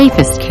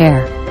Safest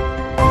care.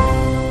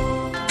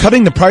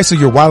 Cutting the price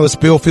of your wireless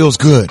bill feels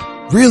good.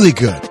 Really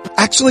good.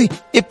 Actually,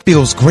 it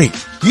feels great.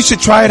 You should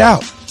try it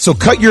out. So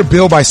cut your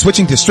bill by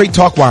switching to Straight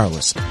Talk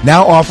Wireless.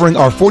 Now offering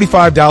our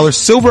 $45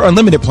 Silver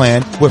Unlimited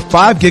plan with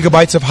 5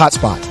 gigabytes of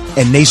hotspot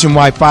and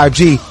nationwide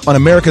 5G on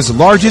America's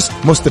largest,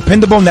 most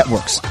dependable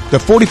networks. The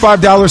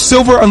 $45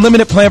 Silver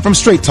Unlimited plan from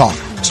Straight Talk.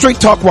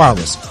 Straight Talk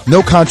Wireless.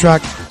 No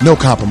contract, no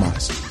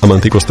compromise. A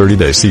month equals 30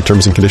 days. See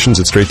terms and conditions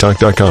at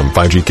straighttalk.com.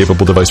 5G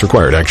capable device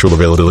required. Actual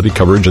availability,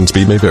 coverage, and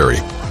speed may vary.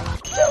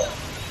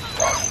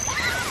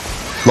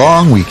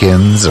 Long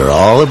weekends are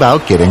all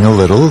about getting a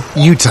little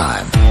you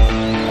time.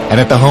 And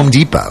at the Home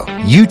Depot,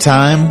 you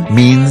time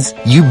means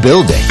you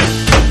building,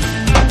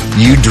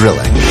 you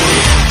drilling,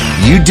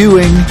 you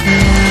doing,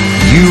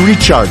 you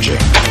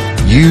recharging,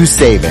 you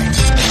saving,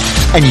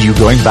 and you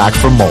going back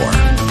for more.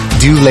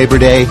 Do Labor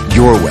Day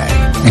your way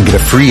and get a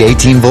free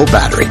 18-volt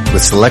battery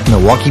with select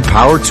Milwaukee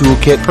Power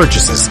Toolkit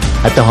purchases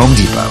at the Home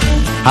Depot.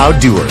 How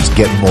doers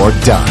get more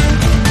done.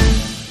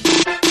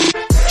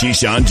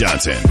 Keyshawn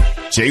Johnson,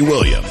 Jay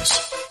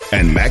Williams,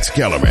 and Max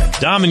Kellerman.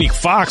 Dominique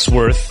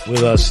Foxworth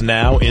with us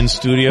now in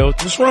studio.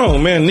 What's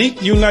wrong, man?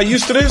 Nick, you not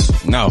used to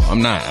this? No,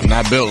 I'm not. I'm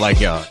not built like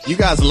y'all. You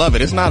guys love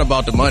it. It's not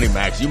about the money,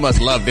 Max. You must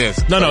love this.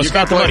 No, it's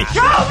about the money.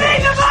 Show me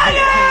the money!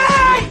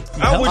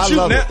 I'm with you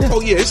now.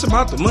 Oh, yeah, it's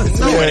about the money.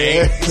 No, it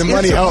ain't. The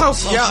money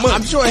helps. Yeah,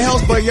 I'm sure it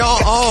helps, but y'all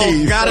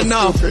all got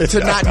enough to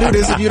not do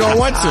this if you don't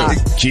want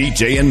to. Key,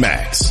 Jay, and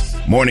Max.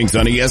 Mornings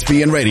on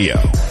ESPN Radio.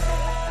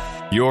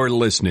 You're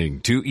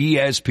listening to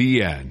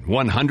ESPN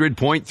 100.3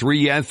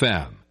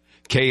 FM.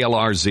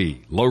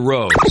 KLRZ,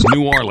 LaRose,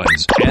 New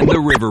Orleans, and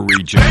the River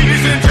Region.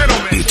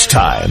 It's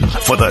time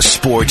for the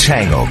Sports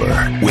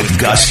Hangover with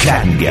Gus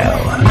Kattengell.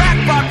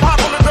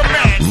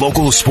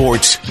 Local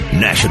sports,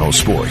 national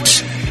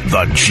sports.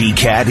 The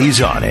G-Cat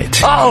is on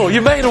it. Oh,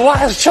 you made a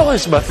wise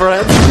choice, my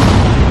friend.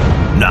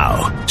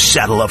 Now,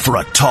 saddle up for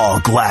a tall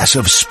glass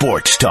of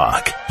sports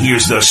talk.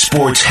 Here's the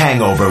Sports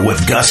Hangover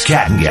with Gus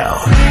Kattengell.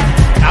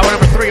 Hour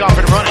number 3 off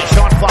and running.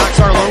 Sean Fox,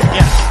 Arlo,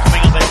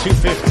 coming up at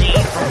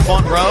 2:15 from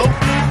Fun Row.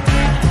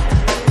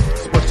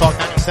 Talk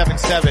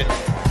 97.7.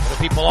 The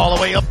people all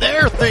the way up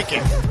there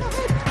thinking,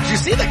 did you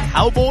see the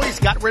Cowboys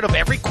got rid of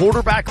every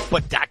quarterback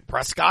but Dak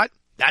Prescott?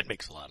 That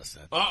makes a lot of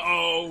sense.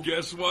 Uh-oh.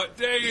 Guess what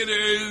day it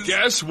is?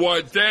 Guess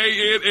what day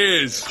it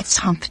is? It's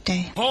hump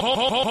day.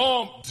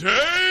 Hump day!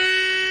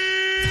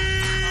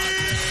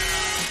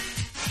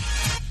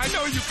 I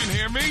know you can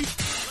hear me.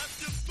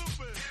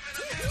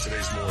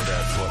 Today's more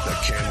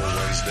that Camel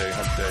Wednesday,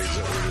 hump day. Is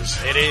that what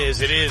it is?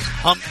 It is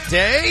hump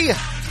day.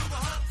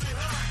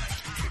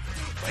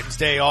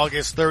 Wednesday,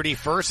 August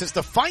 31st is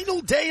the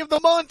final day of the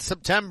month,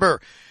 September.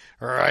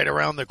 Right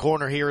around the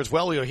corner here as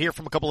well. We'll hear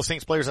from a couple of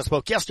Saints players that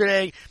spoke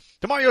yesterday.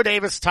 Demario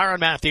Davis, Tyrann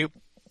Mathieu,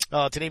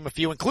 to name a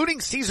few, including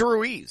Cesar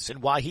Ruiz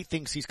and why he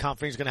thinks he's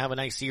confident he's going to have a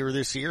nice year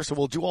this year. So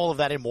we'll do all of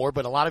that and more,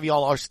 but a lot of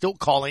y'all are still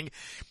calling.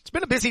 It's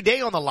been a busy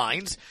day on the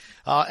lines.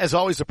 As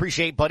always,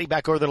 appreciate Buddy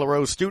back over the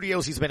LaRose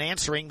studios. He's been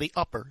answering the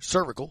upper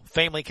cervical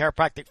family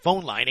chiropractic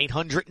phone line,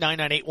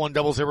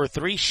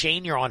 800-998-1003.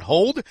 Shane, you're on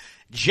hold.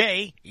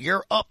 Jay,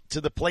 you're up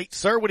to the plate.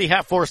 Sir, what do you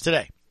have for us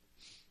today?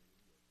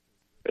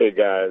 Hey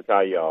guys,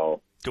 how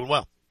y'all? Doing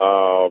well.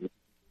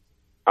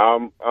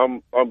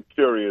 I'm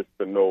curious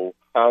to know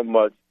how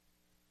much.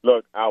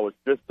 Look, I was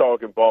just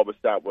talking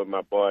barbershop with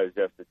my boys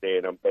yesterday,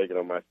 and I'm thinking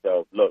to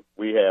myself, look,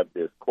 we have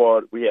this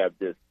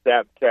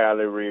sap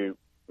calorie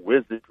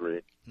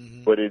wizardry,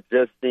 but it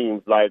just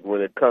seems like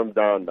when it comes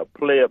down to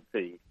player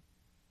pay,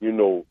 you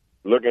know,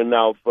 looking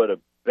out for the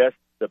best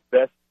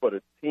for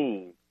the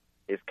team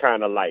is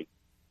kind of like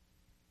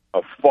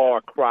a far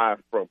cry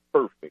from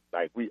perfect.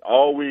 Like, we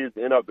always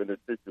end up in a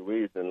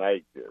situation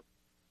like this.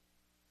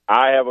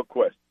 I have a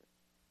question.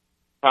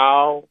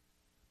 How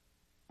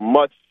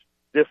much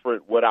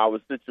different would our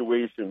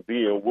situation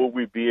be, or will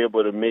we be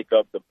able to make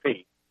up the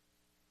pay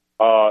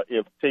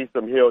if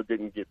Taysom Hill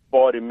didn't get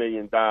 $40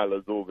 million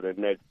over the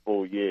next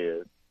 4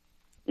 years,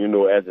 you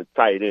know, as a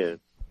tight end?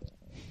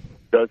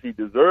 Does he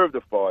deserve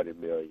the $40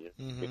 million?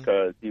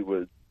 Because he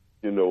was,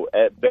 you know,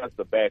 at best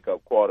a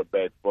backup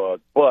quarterback for us,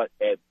 but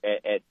at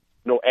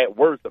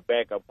worst a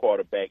backup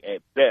quarterback,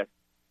 at best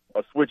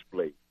a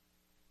switchblade.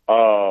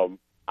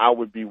 I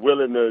would be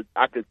willing to.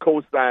 I could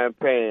co-sign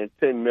paying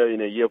 $10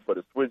 million a year for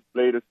the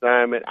switchblade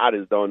assignment. I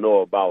just don't know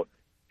about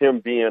him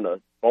being a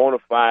bona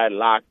fide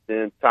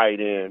locked-in tight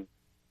end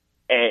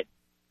at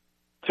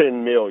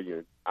 $10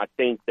 million. I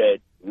think that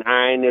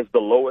 9 is the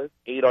lowest.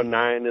 8 or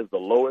 9 is the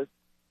lowest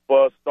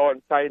for a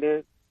starting tight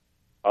end.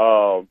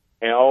 And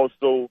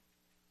also,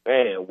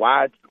 man,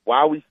 why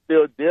are we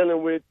still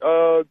dealing with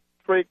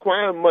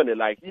Traquan money?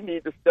 Like, he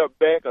needs to step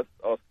back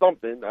or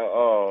something.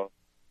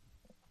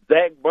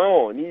 Zach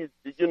Bond,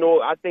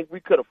 I think we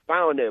could have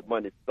found that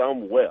money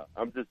somewhere.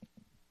 I'm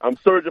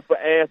searching for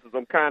answers.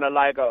 I'm kind of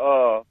like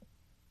for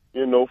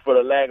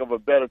the lack of a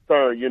better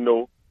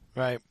term,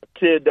 right, a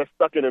kid that's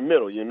stuck in the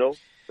middle,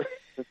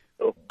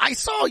 So, I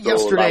saw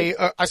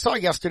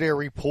yesterday a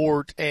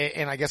report,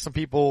 and I guess some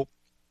people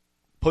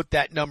put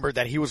that number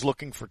that he was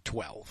looking for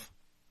 12.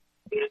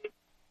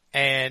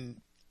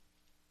 and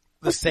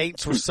the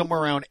Saints were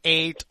somewhere around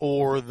 8,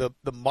 or the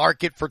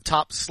market for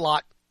top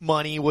slot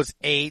money was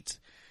 8,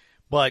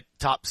 but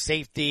top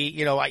safety,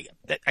 you know, I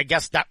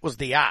guess that was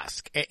the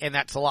ask, and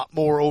that's a lot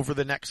more over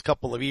the next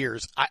couple of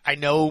years. I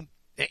know,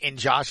 and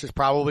Josh is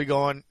probably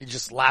going, he's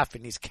just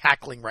laughing, he's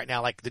cackling right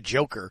now like the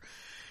Joker,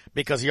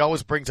 because he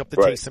always brings up the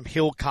Taysom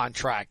Hill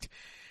contract.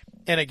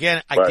 And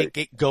again, I think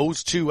it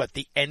goes to, at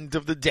the end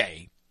of the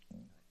day,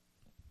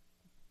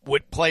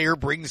 what player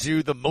brings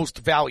you the most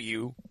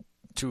value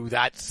to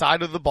that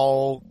side of the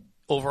ball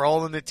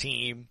overall in the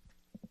team,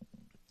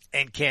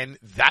 and can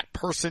that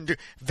person do,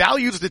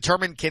 values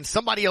determine, can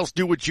somebody else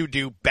do what you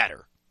do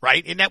better,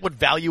 right? Isn't that what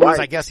value is?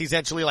 I guess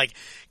essentially, like,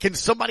 can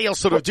somebody else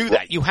sort of do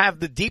that? You have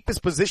the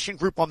deepest position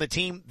group on the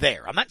team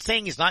there. I'm not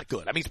saying he's not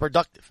good. I mean, he's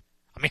productive.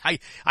 I mean,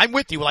 I'm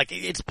with you. Like,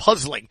 it's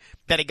puzzling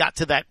that it got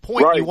to that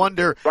point. You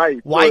wonder,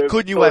 why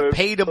couldn't you have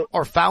paid him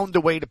or found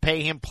a way to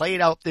pay him, play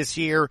it out this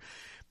year?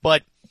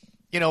 But,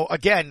 you know,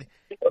 again,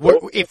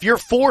 if you're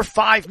 $4 or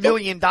 $5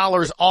 million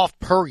off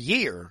per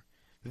year,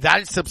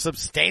 that's a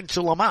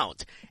substantial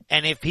amount.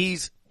 And if he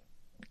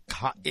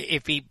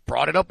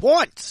brought it up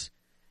once,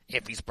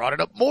 if he's brought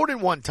it up more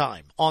than one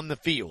time on the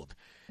field,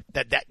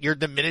 that you're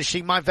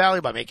diminishing my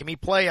value by making me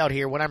play out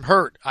here when I'm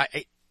hurt.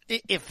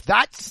 If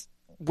that's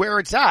where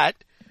it's at,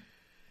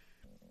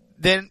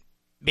 then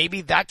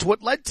maybe that's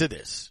what led to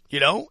this, you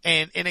know?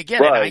 And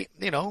again,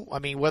 I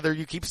mean, whether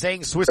you keep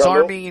saying Swiss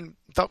Army and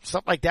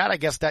something like that, I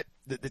guess that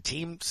the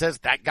team says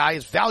that guy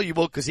is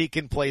valuable because he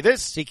can play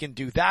this, he can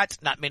do that,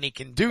 not many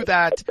can do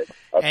that,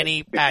 and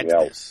he adds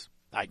this,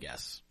 I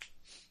guess.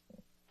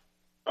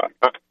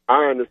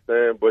 I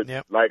understand, but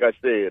like I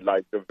said,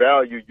 like the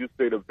value, you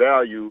say the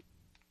value,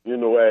 you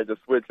know, as a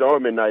Swiss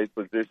Army knife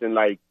position,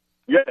 like,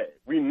 yeah,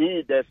 we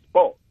need that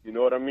spot. You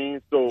know what I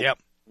mean? So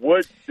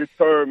what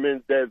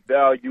determines that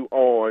value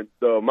on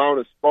the amount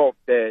of spark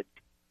that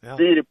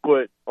City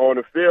put on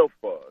the field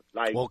for us?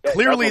 Like, well,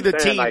 clearly the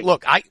team, like,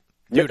 look, I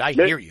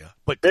hear you,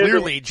 but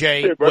clearly,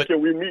 Jay,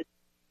 can we meet?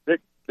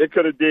 They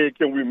could have did.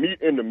 Can we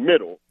meet in the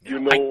middle? You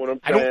know what I'm saying?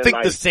 I don't think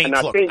like, the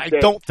Saints. Look, I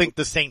don't think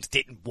the Saints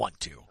didn't want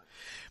to.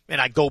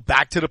 And I go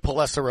back to the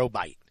Pelissero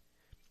bite,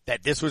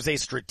 that this was a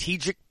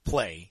strategic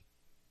play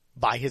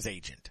by his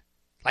agent.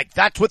 Like,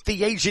 that's what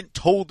the agent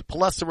told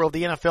Pelissero of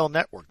the NFL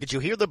Network. Did you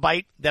hear the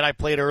bite that I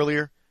played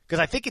earlier? Because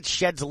I think it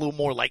sheds a little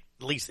more light,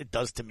 at least it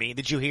does to me.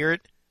 Did you hear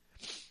it?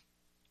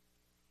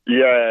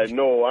 Yeah,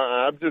 no,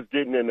 I'm just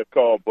getting in the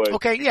car, but...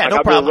 Okay, yeah, no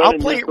problem. I'll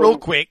play it real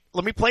quick.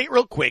 Let me play it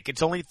real quick.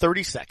 It's only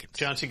 30 seconds.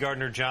 Chauncey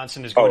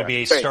Gardner-Johnson is going to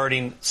be a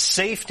starting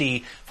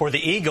safety for the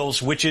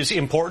Eagles, which is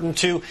important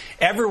to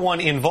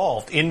everyone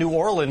involved. In New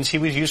Orleans, he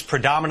was used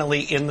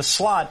predominantly in the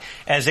slot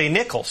as a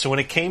nickel. So when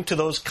it came to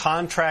those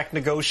contract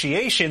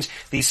negotiations,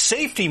 the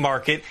safety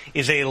market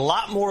is a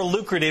lot more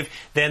lucrative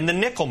than the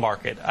nickel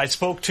market. I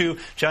spoke to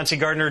Chauncey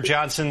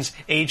Gardner-Johnson's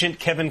agent,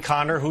 Kevin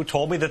Connor, who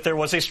told me that there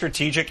was a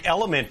strategic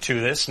element to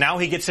this. Now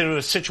he gets into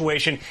a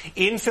situation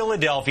in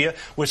Philadelphia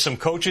with some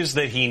coaches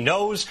that he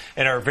knows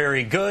and are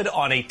very good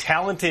on a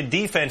talented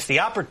defense. The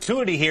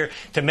opportunity here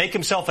to make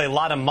himself a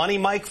lot of money,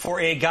 Mike, for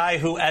a guy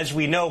who, as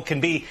we know,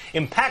 can be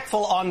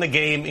impactful on the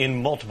game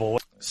in multiple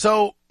ways.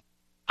 So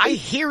I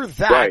hear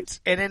that,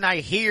 and then I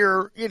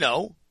hear, you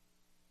know,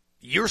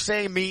 you're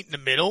saying meet in the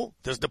middle.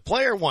 Does the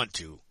player want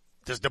to?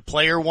 Does the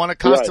player want to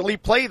constantly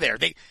play there?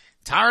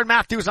 Tyrann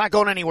Mathieu's not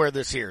going anywhere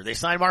this year. They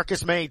signed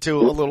Marcus May to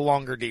a little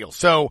longer deal.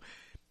 So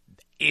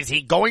is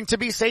he going to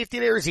be safety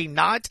there? Is he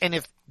not? And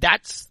if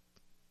that's,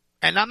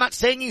 and I'm not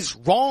saying he's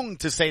wrong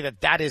to say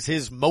that is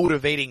his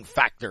motivating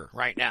factor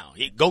right now.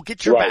 Go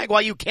get your bag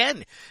while you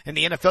can. In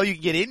the NFL, you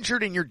can get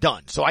injured and you're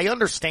done. So I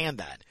understand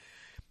that.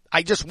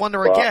 I just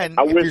wonder again,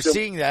 if you're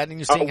seeing that and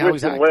you're seeing how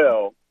he's acting.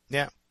 Well.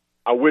 Yeah.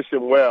 I wish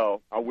him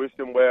well.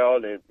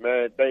 And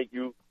man, thank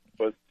you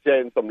for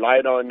shedding some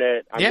light on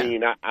that. I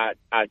mean, I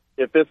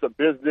if it's a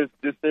business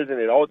decision,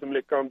 it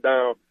ultimately comes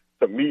down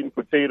to meat and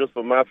potatoes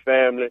for my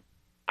family.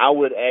 I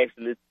would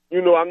actually,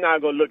 you know, I'm not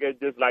going to look at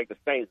this like the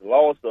Saints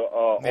lost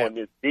on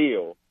this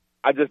deal.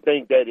 I just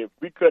think that if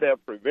we could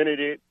have prevented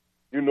it,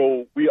 you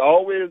know, we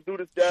always do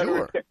the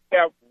salary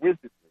cap with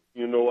it.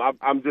 You know,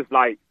 I'm just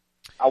like,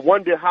 I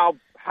wonder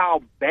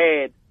how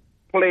bad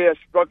player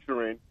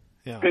structuring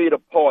played a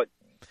part.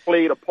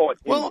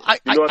 Well,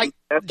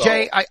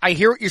 Jay, I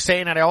hear what you're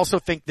saying, and I also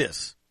think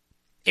this.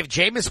 If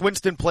Jameis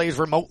Winston plays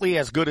remotely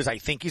as good as I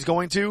think he's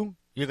going to,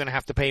 you're going to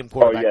have to pay him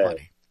quarterback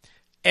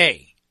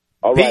money.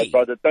 All right,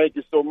 brother. Thank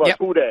you so much. Yep.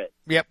 Who that?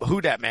 Yep,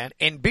 who that, man.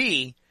 And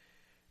B,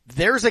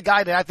 there's a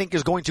guy that I think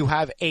is going to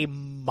have a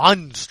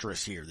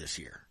monstrous year this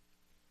year.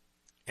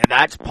 And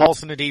that's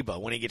Paulson Adebo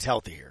when he gets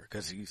healthy here,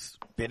 because he's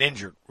been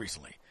injured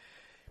recently.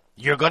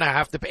 You're going to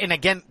have to pay. And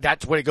again,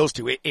 that's what it goes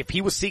to. If he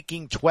was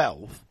seeking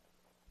 12,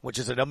 which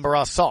is a number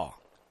I saw,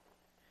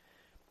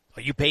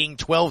 are you paying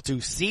 12 to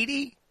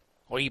CeeDee,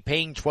 or are you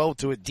paying 12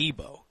 to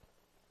Adebo?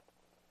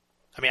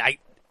 I mean,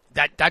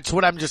 that's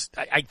what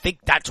I think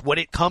that's what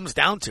it comes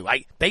down to.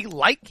 They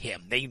like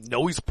him. They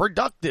know he's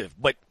productive.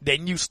 But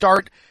then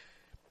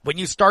when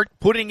you start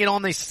putting it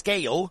on the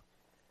scale,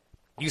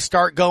 you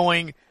start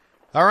going,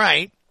 All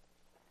right.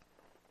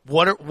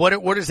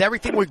 What is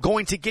everything we're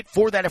going to get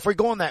for that if we're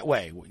going that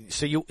way?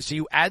 So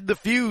you add the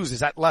fuse. Does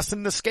that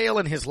lessen the scale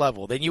in his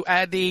level? Then you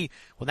add now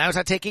he's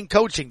not taking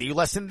coaching. Do you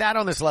lessen that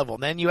on this level?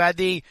 And then you add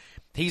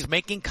he's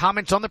making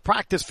comments on the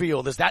practice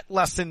field. Does that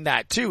lessen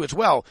that too as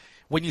well?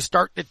 When you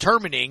start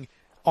determining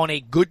on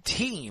a good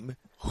team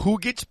who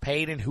gets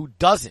paid and who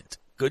doesn't.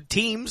 Good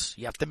teams,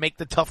 you have to make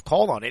the tough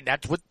call on it.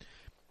 That's what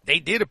they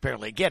did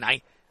apparently. Again,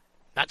 I'm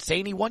not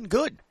saying he won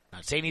good.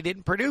 Not saying he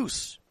didn't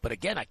produce. But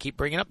again, I keep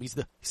bringing up he's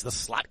the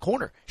slot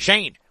corner.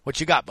 Shane, what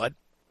you got, bud?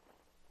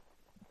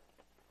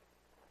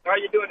 How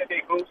you doing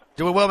today, Goose?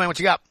 Doing well, man. What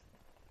you got?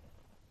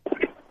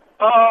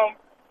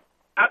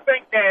 I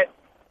think that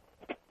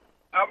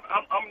I'm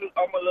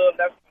a little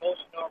less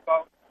emotional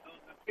about those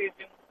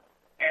decisions,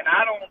 and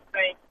I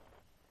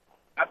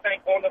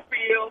think on the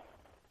field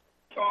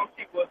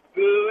Chauncey was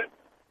good,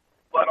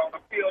 but on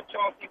the field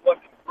Chauncey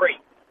wasn't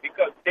great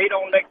because they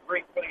don't let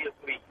great players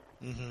leave.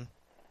 Mm-hmm.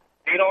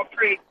 They don't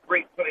trade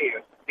great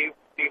players. They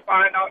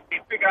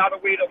figure out a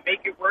way to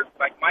make it work.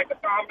 Like Michael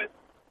Thomas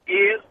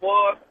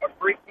was a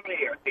great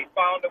player. They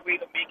found a way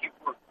to make it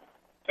work.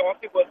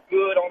 Chauncey was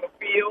good on the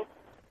field.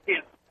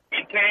 His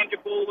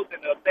intangibles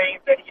and the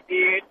things that he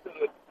did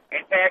to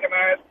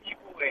antagonize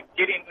people and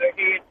get in the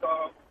heads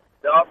of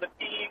the other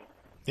team,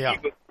 He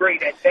was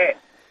great at that.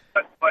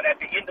 But at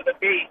the end of the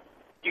day,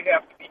 you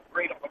have to be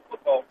great on the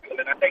football field.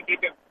 And I think they've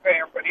been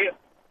preparing for this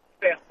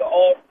since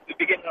the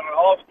beginning of the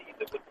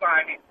offseason with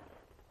signing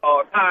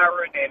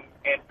Tyron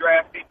and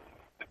drafted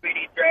the way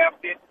they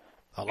drafted.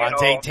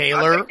 Alontae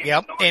Taylor,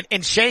 yep.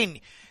 And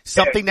Shane,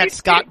 something that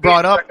Scott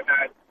brought up.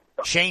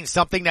 Shane,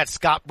 something that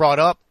Scott brought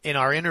up in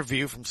our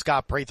interview from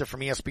Scott Prather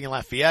from ESPN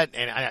Lafayette,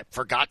 and I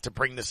forgot to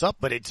bring this up,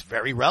 but it's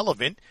very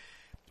relevant.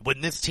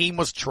 When this team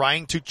was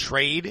trying to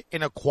trade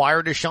and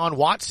acquire Deshaun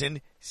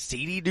Watson,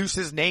 C.D.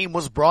 Deuce's name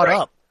was brought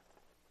up.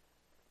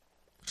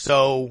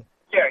 So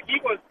yeah,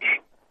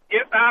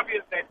 it's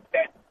obvious that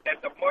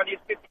the money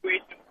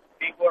situation,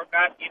 they were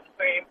not in the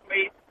same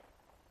place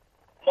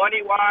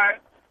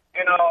money-wise.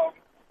 And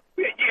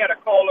he had a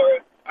caller,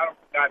 I don't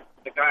forgot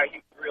the guy,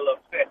 he was real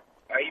upset.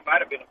 He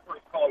might have been the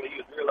first caller, he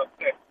was real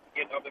upset.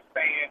 He didn't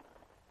understand.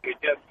 He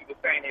was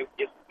saying it was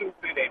just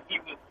stupid, and he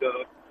was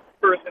the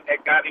person that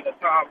got into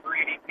Tom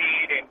Brady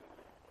paid.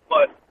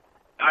 But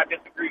I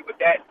disagree with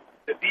that.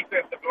 The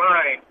defensive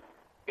line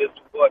is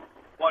what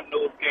won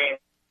those games.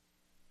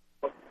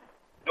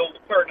 Those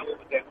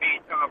turnovers that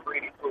made Tom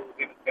Brady throw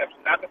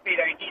interceptions. Not to say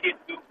that he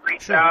didn't do a great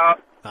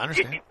job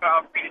getting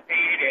Tom Brady's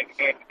head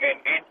and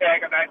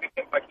antagonizing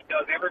him like he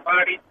does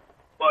everybody,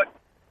 but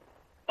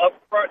up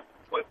front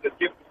was the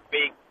difference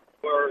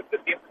maker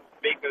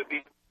of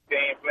these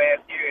games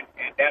last year,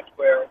 and that's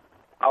where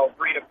our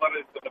bread and butter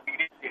is going to be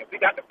this year. We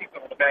got the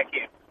people on the back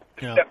end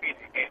to step in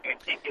and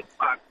take his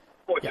spot.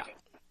 Yeah.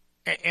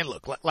 And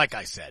look, like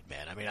I said,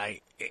 man, I mean,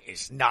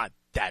 it's not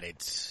that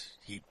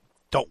you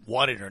don't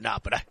want it or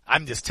not, but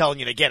I'm just telling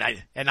you again,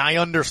 I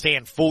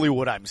understand fully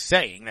what I'm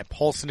saying, that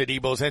Paulson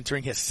Adebo's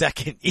entering his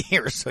second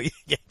year, so you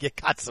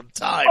got some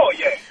time. Oh,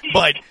 yeah.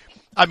 But,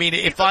 I mean,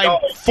 if I'm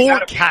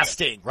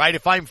forecasting, right,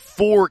 if I'm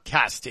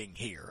forecasting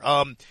here,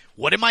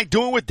 what am I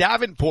doing with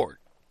Davenport?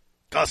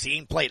 Gus, he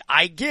ain't played.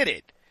 I get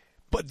it.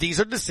 But these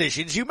are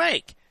decisions you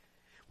make.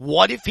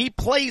 What if he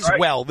plays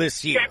well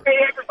this year? Can't pay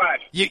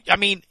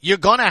everybody. You're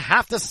gonna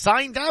have to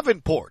sign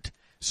Davenport.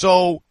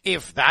 So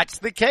if that's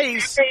the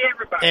case,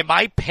 am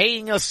I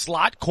paying a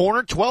slot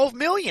corner $12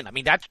 million? I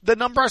mean, that's the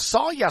number I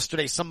saw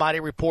yesterday. Somebody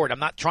report. I'm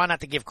not trying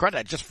not to give credit.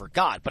 I just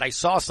forgot, but I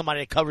saw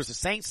somebody that covers the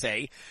Saints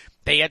say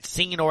they had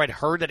seen or had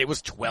heard that it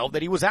was 12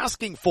 that he was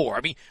asking for.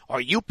 I mean,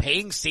 are you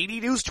paying CD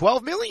Deuce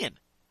 $12 million?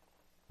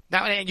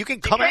 Now, and you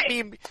can come at me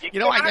and,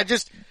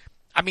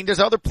 there's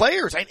other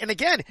players. And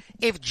again,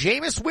 if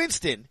Jameis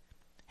Winston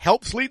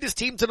helps lead this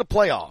team to the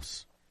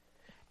playoffs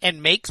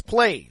and makes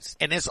plays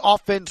and his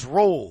offense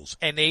rolls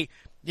and they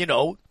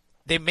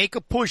make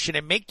a push and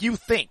they make you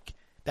think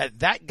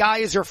that guy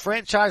is your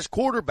franchise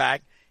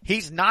quarterback,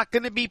 he's not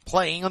going to be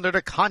playing under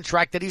the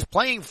contract that he's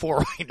playing for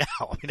right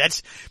now. I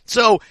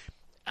mean,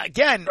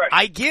 again,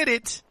 I get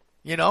it.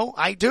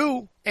 I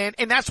do. And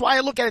that's why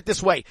I look at it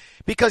this way.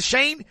 Because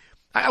Shane,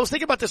 I was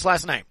thinking about this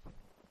last night.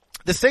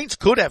 The Saints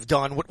could have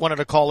done what one of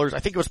the callers, I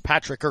think it was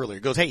Patrick earlier,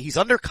 goes, hey, he's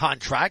under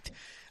contract.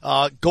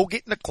 Go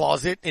get in the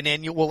closet and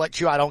then we'll let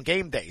you out on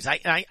game days.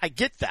 I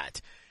get that.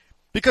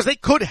 Because they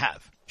could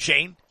have,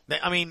 Shane.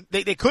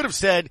 They could have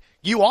said,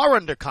 you are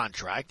under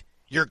contract.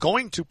 You're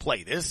going to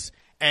play this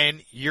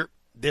and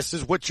this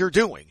is what you're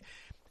doing.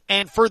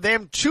 And for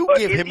them to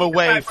give him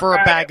away for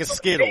a bag of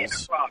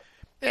Skittles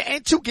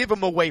and to give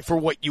him away for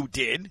what you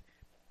did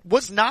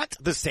was not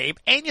the same.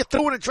 And you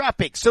threw in a draft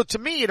pick. So to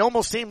me, it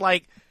almost seemed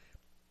like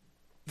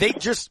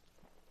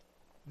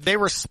they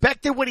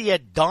respected what he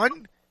had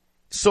done.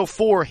 So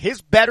for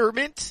his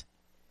betterment,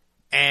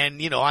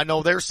 and I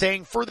know they're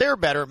saying for their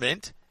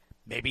betterment,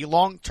 maybe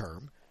long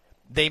term,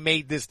 they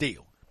made this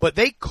deal. But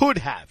they could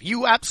have.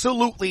 You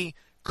absolutely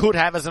could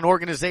have as an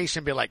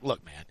organization be like,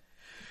 look,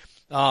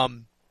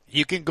 man,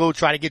 you can go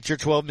try to get your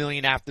 $12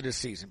 million after the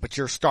season, but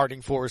your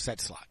starting four is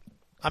that slot.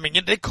 I mean,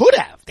 they could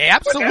have. They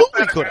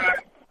absolutely could have.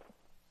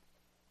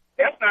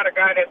 That's not a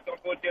guy that's going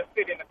to go just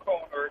sit in the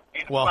corner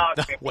and closet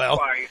and be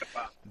quiet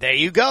about it. There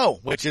you go,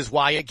 which is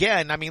why,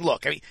 again, I mean,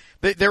 look,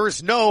 there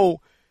is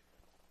no,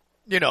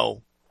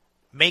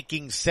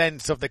 making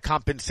sense of the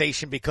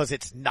compensation because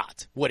it's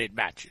not what it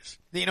matches.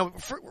 No,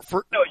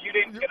 you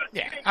didn't.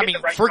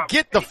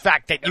 Forget the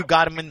fact that you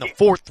got him in the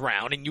 4th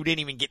round and you didn't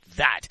even get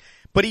that.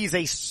 But he's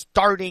a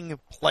starting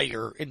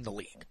player in the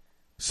league.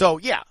 So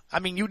yeah,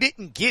 you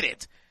didn't get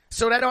it.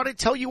 So that ought to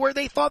tell you where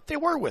they thought they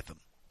were with him.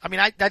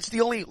 That's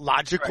the only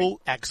logical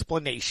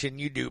explanation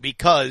you do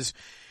because,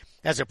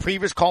 as a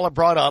previous caller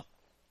brought up,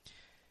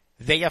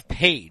 they have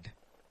paid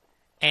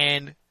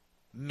and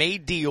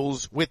made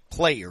deals with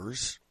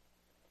players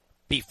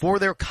before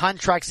their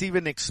contracts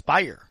even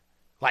expire,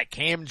 like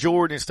Cam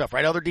Jordan and stuff,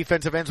 right? Other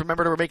defensive ends,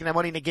 remember, they were making that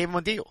money and they gave him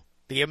a deal.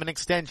 They gave him an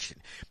extension.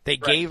 They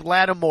gave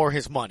Lattimore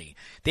his money.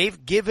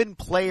 They've given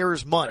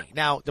players money.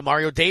 Now,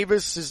 DeMario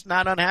Davis is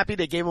not unhappy.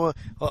 They gave him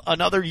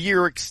another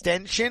year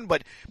extension.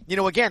 But,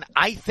 again,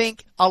 I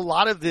think a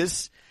lot of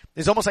this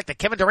is almost like the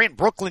Kevin Durant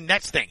Brooklyn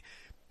Nets thing.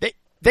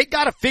 They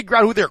got to figure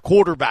out who their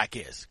quarterback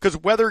is. Because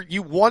whether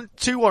you want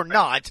to or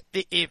not,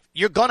 if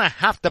you're going to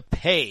have to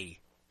pay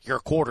your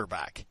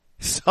quarterback.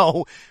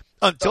 So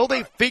until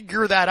they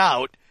figure that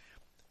out,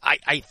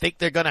 I think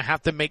they're going to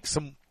have to make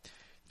some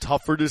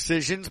tougher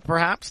decisions,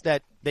 perhaps,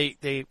 that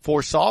they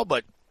foresaw,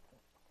 but,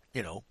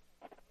 we'll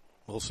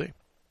see.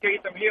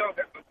 Taysom Hill is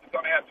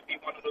going to have to be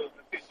one of those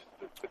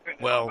decisions.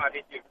 Well,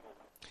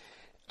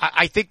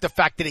 I think the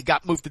fact that he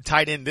got moved to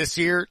tight end this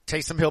year,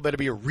 Taysom Hill better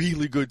be a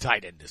really good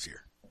tight end this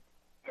year.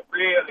 A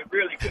really,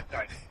 really good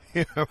tight end.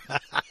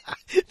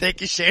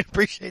 Thank you, Shane.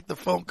 Appreciate the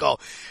phone call.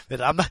 But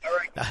I'm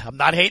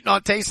not hating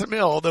on Taysom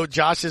Hill, although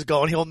Josh is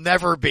going, he'll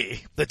never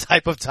be the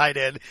type of tight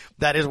end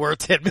that is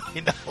worth $10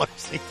 million a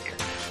year.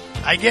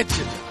 I get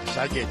you, Josh.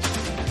 I get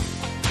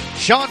you.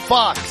 Sean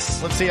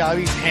Fox. Let's see how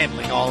he's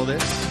handling all of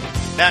this.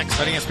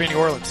 Next on ESPN New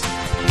Orleans.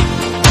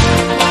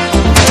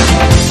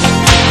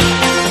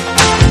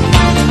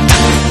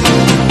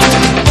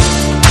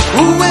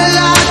 Well,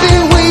 I've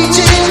been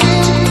waiting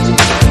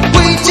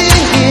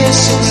here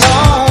so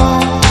long.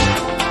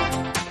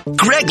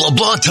 Greg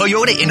LeBlanc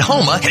Toyota in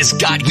Houma has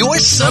got your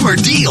summer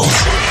deals.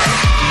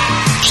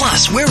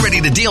 Plus, we're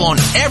ready to deal on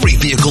every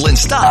vehicle in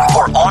stock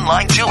or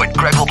online too at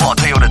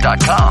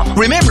GregLeBlancToyota.com.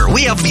 Remember,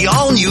 we have the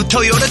all-new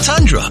Toyota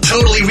Tundra,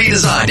 totally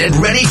redesigned and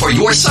ready for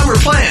your summer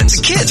plans.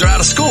 The kids are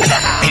out of school,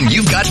 and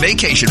you've got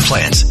vacation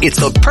plans. It's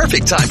the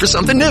perfect time for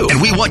something new,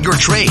 and we want your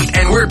trade,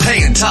 and we're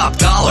paying top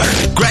dollar.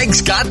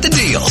 Greg's got the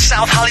deal.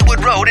 South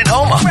Hollywood Road in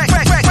Houma.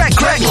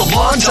 Greg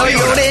LeBlanc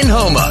Toyota in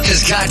Houma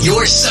has got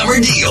your summer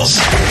deals.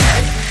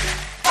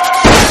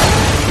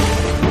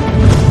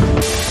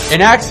 An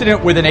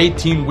accident with an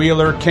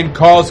 18-wheeler can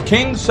cause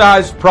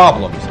king-sized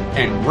problems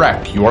and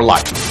wreck your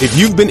life. If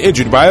you've been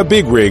injured by a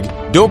big rig,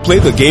 don't play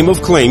the game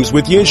of claims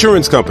with the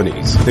insurance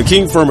companies. The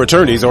King Firm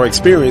attorneys are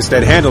experienced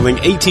at handling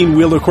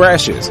 18-wheeler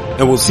crashes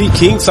and will seek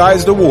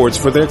king-sized awards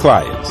for their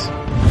clients.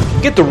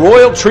 Get the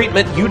royal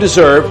treatment you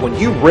deserve when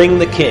you ring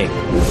the King.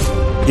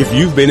 If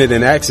you've been in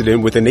an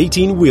accident with an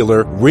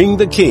 18-wheeler, ring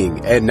the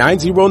King at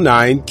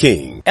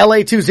 909-KING.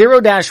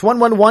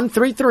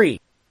 LA20-11133.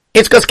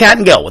 It's Gus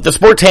Kattengill with the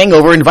Sports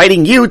Hangover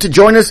inviting you to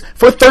join us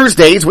for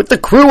Thursdays with the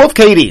crew of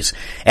Katie's.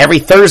 Every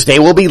Thursday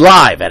we'll be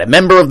live at a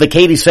member of the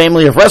Katie's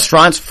family of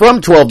restaurants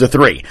from 12 to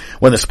 3.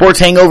 When the Sports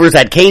Hangover is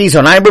at Katie's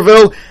on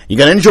Iberville, you're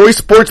going to enjoy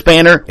Sports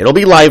Banner. It'll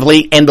be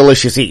lively and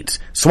delicious eats.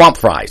 Swamp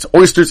fries,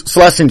 oysters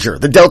Schlesinger,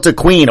 the Delta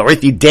Queen, or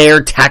if you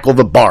dare, tackle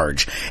the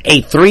barge.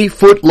 A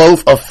 3-foot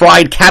loaf of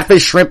fried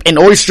catfish, shrimp, and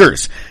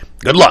oysters.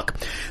 Good luck.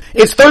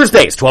 It's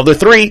Thursdays, 12 to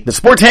 3, the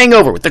Sports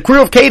Hangover with the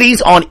crew of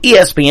Katie's on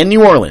ESPN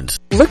New Orleans.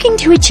 Looking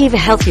to achieve a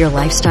healthier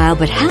lifestyle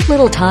but have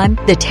little time?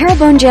 The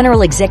Terrebonne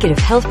General Executive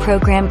Health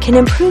Program can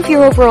improve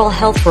your overall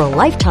health for a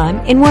lifetime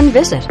in one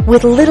visit.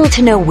 With little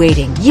to no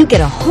waiting, you get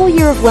a whole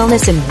year of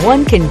wellness in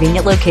one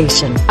convenient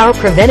location. Our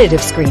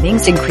preventative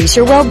screenings increase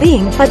your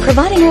well-being by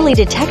providing early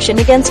detection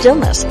against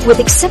illness. With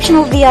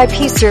exceptional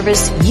VIP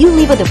service, you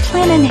leave with a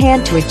plan in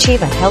hand to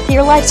achieve a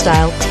healthier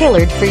lifestyle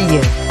tailored for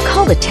you.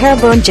 Call the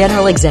Terrebonne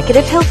General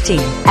Executive Health Team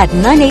at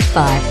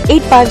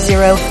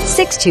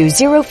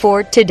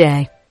 985-850-6204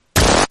 today.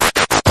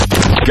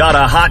 Got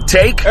a hot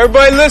take?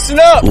 Everybody listen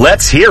up.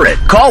 Let's hear it.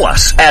 Call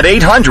us at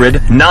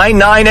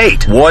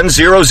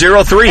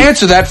 800-998-1003.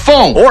 Answer that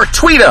phone. Or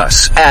tweet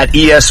us at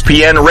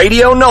ESPN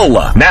Radio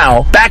NOLA.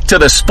 Now, back to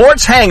the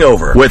Sports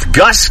Hangover with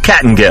Gus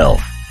Kattengill.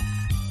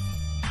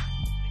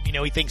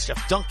 He thinks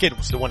Jeff Duncan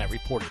was the one that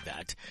reported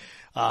that.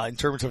 In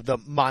terms of the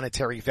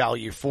monetary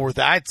value for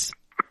that.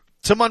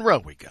 To Monroe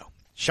we go.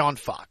 Sean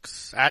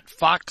Fox at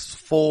Fox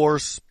 4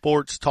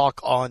 Sports Talk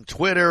on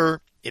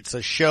Twitter. It's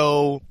a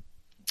show.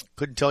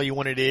 Couldn't tell you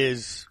when it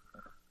is.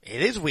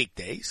 It is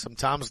weekdays.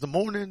 Sometimes the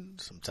morning,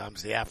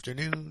 sometimes the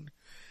afternoon.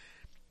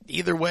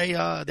 Either way,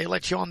 they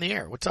let you on the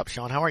air. What's up,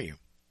 Sean? How are you?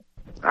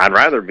 I'd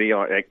rather be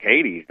at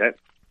Katie's. That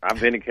I've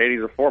vindicated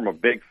you before. I'm a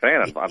big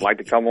fan. I'd like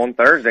to come on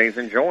Thursdays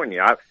and join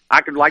you.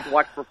 I could like to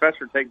watch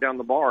Professor take down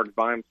the barge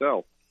by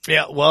himself.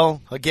 Yeah,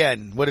 well,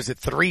 again, what is it?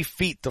 3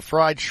 feet to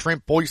fried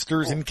shrimp,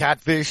 oysters, and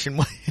catfish, and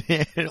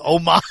oh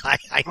my!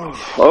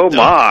 Oh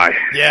my!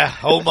 Yeah,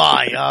 oh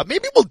my!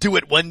 Maybe we'll do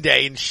it one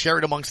day and share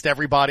it amongst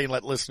everybody and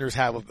let listeners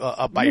have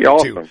a bite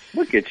or two.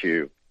 Look at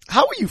you!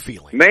 How are you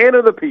feeling? Man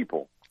of the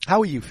people.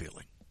 How are you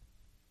feeling?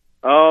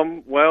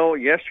 Well,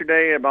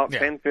 yesterday about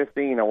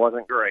 10:15, I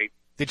wasn't great.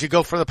 Did you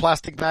go for the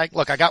plastic bag?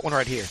 Look, I got one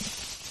right here.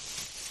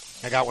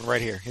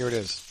 Here it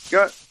is.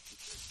 Gus,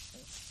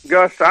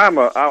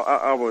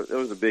 it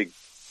was a big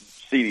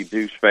CD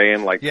Deuce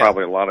fan, like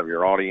probably a lot of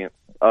your audience.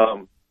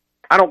 I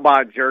don't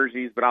buy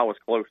jerseys, but I was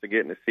close to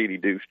getting a CD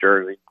Deuce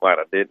jersey. Glad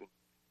I didn't.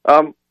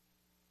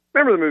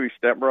 Remember the movie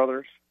Step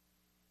Brothers?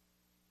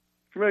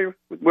 Familiar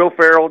with Will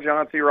Ferrell,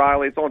 John C.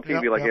 Reilly? It's on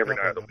TV every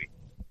night of the week.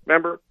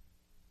 Remember?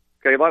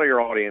 Okay, a lot of your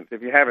audience,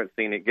 if you haven't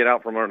seen it, get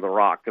out from under the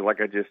rock, because like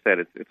I just said,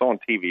 it's on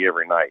TV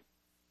every night.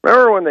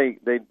 Remember when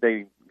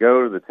they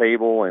go to the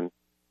table and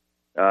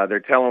they're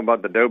telling them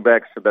about the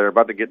Dobecks that are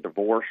about to get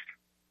divorced,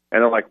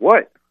 and they're like,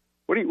 "What?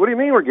 What do you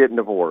mean we're getting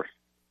divorced?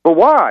 But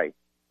why?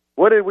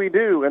 What did we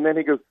do?" And then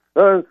he goes,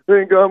 "I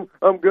think I'm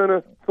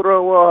gonna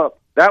throw up."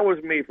 That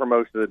was me for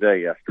most of the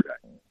day yesterday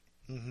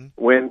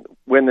when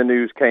the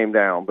news came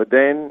down. But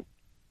then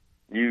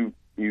you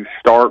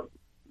start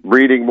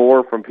reading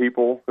more from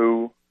people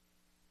who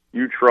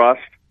you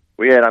trust.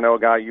 I know a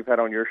guy you've had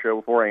on your show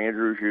before,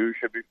 Andrew Zhu,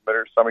 should be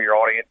familiar to some of your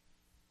audience.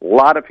 A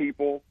lot of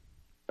people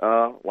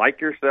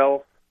like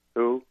yourself,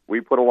 who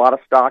we put a lot of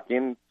stock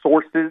in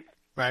sources.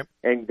 Right.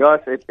 And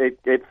Gus,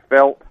 it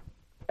felt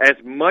as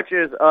much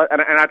as,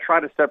 and I try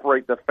to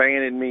separate the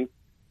fan in me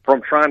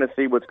from trying to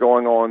see what's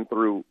going on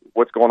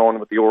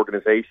with the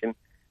organization.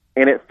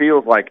 And it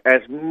feels like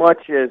as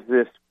much as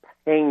this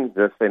pains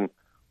us, and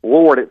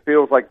Lord, it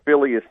feels like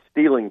Philly is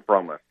stealing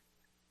from us.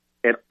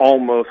 It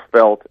almost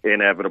felt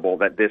inevitable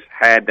that this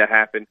had to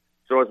happen.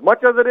 So as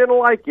much as I didn't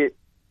like it,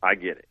 I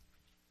get it.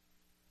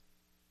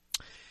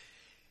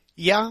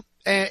 Yeah,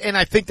 and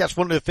I think that's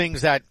one of the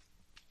things that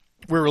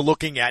we're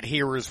looking at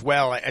here as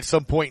well. At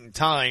some point in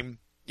time,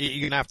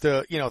 you're going to have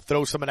to,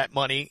 throw some of that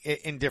money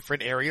in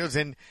different areas.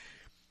 And,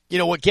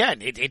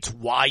 again, it's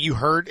why you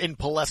heard in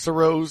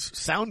Pelessaro's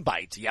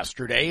soundbite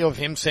yesterday of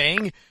him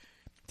saying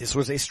this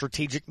was a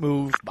strategic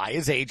move by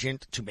his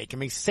agent to make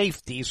him a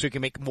safety so he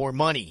can make more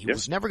money. He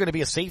was never going to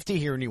be a safety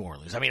here in New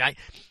Orleans. I mean,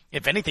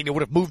 if anything, they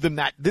would have moved him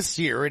that this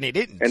year, and they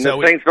didn't. And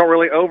the Saints don't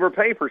really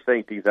overpay for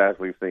safeties, as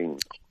we've seen.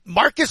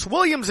 Marcus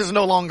Williams is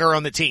no longer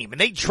on the team,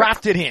 and they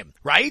drafted him,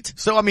 right?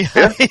 So, I mean,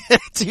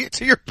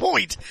 to your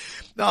point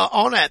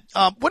on that,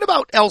 what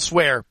about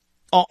elsewhere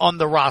on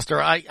the roster?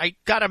 I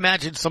gotta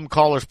imagine some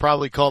callers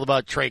probably called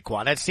about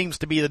Traquan. That seems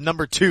to be the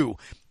number 2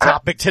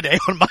 topic today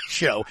on my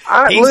show.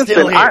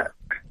 Still here.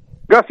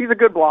 Gus, he's a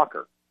good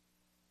blocker.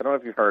 I don't know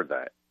if you've heard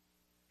that.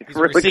 He's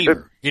really a receiver.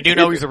 Good. You do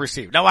know he's a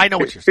receiver. No, I know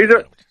what you're saying.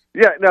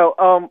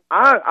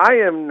 I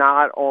am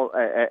not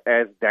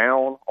as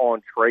down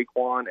on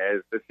Traquan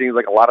as it seems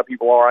like a lot of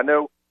people are. I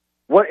know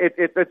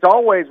it's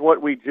always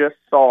what we just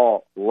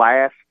saw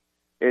last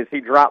is he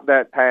dropped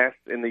that pass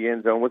in the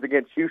end zone. Was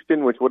against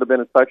Houston, which would have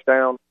been a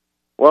touchdown.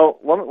 Well,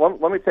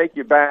 let me take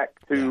you back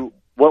to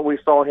what we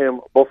saw him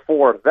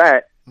before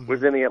that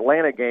was in the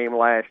Atlanta game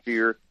last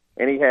year,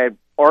 and he had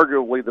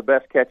arguably the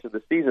best catch of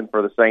the season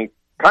for the Saints,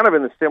 kind of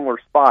in the similar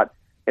spot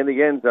in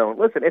the end zone.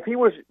 Listen, if he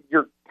was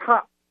your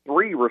top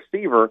 3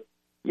 receiver,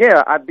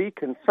 I'd be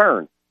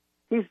concerned.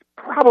 He's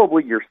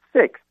probably your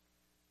 6th.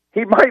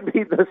 He might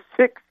be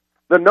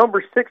the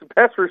number 6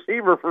 best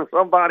receiver for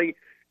somebody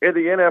in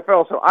the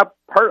NFL. So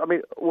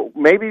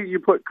maybe you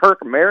put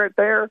Kirk Merritt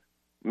there,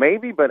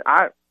 maybe, but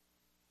I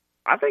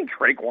think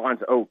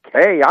Traquan's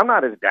okay. I'm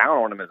not as down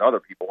on him as other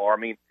people are. I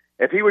mean,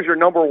 if he was your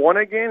number 1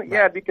 again,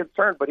 I'd be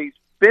concerned, but he's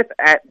 5th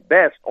at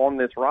best on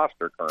this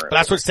roster currently. But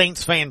that's what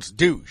Saints fans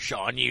do,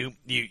 Sean. You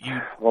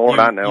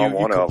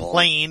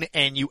complain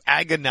and you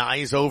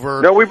agonize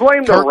over. No, we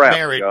blame Kirk the ref.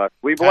 Merritt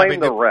we blame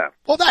the ref.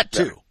 Well, that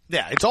too.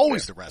 Yeah, it's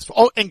always the ref.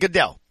 Oh, and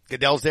Goodell.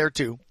 Goodell's there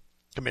too.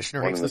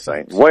 Commissioner hates the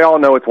Saints. We all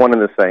know it's one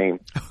and the same.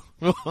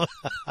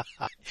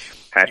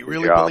 You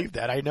really believe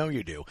that? I know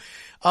you do.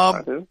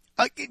 I do.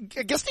 I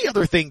guess the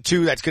other thing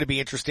too that's going to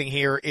be interesting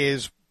here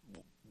is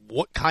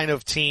what kind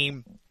of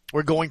team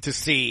we're going to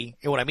see.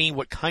 And what I mean,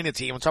 what kind of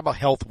team? I'm talking about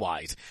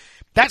health-wise.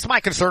 That's my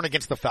concern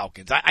against the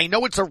Falcons. I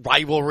know it's a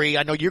rivalry.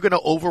 I know you're going to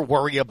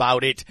over-worry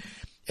about it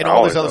and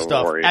all this other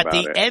stuff. At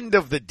the end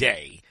of the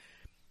day,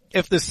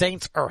 if the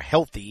Saints are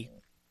healthy,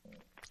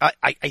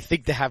 I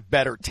think they have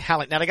better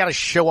talent. Now, they got to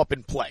show up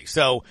and play.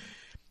 So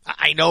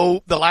I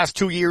know the last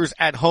 2 years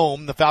at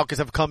home, the Falcons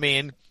have come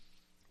in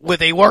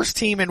with a worse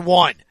team and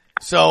won.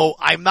 So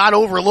I'm not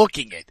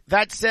overlooking it.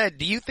 That said,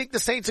 do you think the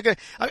Saints are going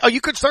to, are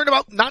you concerned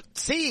about not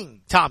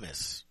seeing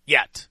Thomas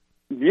yet?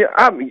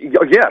 Yeah,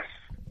 yes.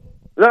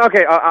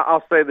 Okay,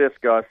 I'll say this,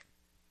 Gus.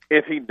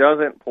 If he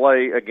doesn't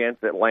play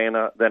against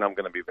Atlanta, then I'm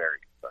going to be very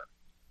concerned.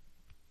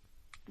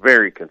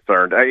 Very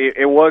concerned.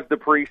 It was the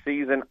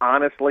preseason.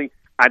 Honestly,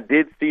 I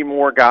did see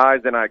more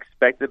guys than I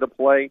expected to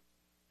play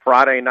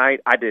Friday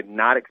night. I did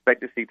not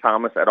expect to see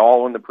Thomas at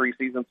all in the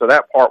preseason, so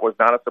that part was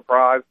not a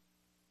surprise.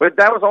 But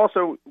that was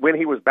also when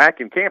he was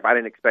back in camp, I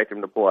didn't expect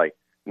him to play.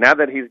 Now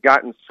that he's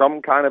gotten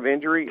some kind of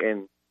injury,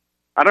 and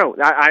I don't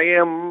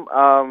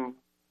know,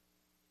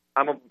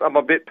 I'm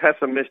a bit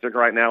pessimistic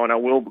right now, and I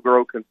will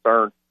grow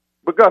concerned.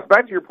 But Gus,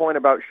 back to your point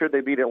about should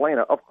they beat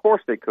Atlanta, of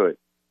course they could.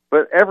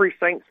 But every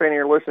Saints fan in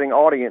your listening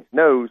audience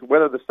knows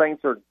whether the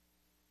Saints are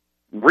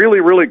really,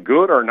 really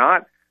good or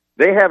not,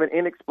 they have an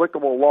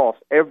inexplicable loss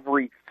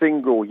every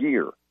single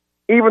year.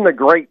 Even the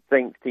great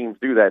Saints teams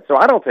do that. So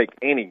I don't take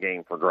any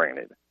game for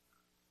granted.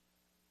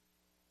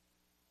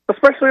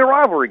 Especially a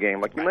rivalry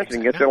game, like you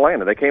mentioned, against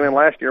Atlanta. They came in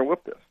last year and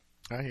whipped us.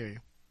 I hear you.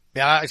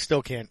 Yeah, I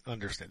still can't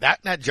understand.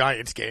 That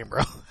Giants game,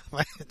 bro.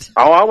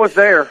 Oh, I was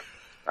there.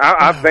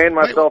 I banned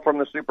myself from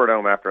the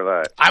Superdome after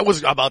that. I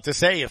was about to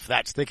say, if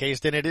that's the case,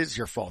 then it is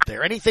your fault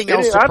there. Anything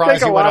else surprise you at all? I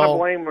take a lot of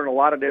blame in a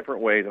lot of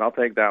different ways, and I'll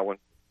take that one.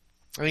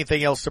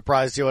 Anything else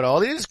surprised you at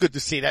all? It is good to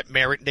see that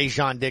merit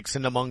Dejon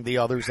Dixon among the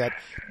others that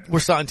were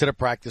signed to the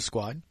practice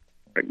squad.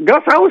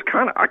 Gus, I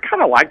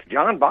kind of liked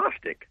John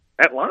Bostic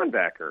at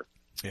linebacker.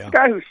 Yeah. The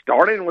guy who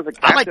started and was a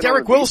captain. I like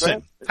Derek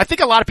Wilson. I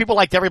think a lot of people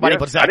liked everybody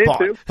but Zach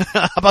Bond.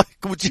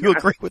 Would you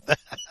agree with that?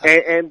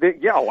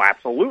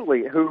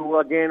 Absolutely. Who,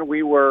 again,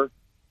 we were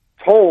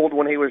told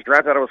when he was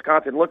drafted out of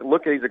Wisconsin,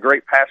 look, he's a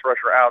great pass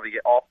rusher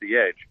off the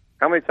edge.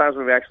 How many times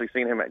have we actually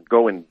seen him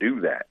go and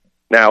do that?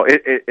 Now,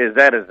 is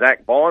that a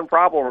Zach Bond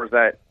problem, or is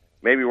that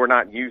maybe we're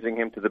not using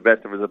him to the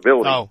best of his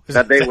ability? Oh, is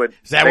that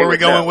where we're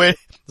going with?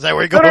 Is that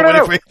where you're going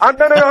with it? No,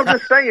 I'm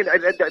just saying,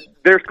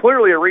 there's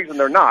clearly a reason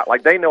they're not.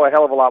 Like, they know a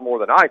hell of a lot more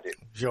than I do.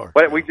 Sure.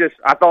 But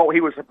I thought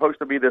he was supposed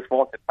to be this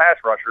vaunted pass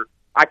rusher.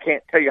 I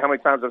can't tell you how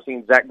many times I've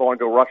seen Zach Bond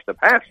go rush the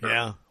passer.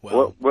 Yeah.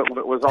 Well,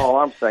 what was all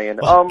I'm saying.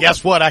 Well,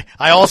 guess what?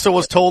 I also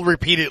was told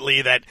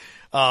repeatedly that,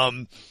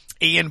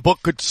 Ian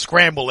Book could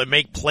scramble and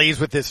make plays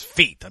with his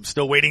feet. I'm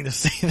still waiting to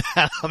see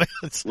that.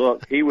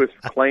 Look, he was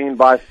claimed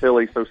by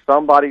Philly, so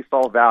somebody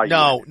saw value.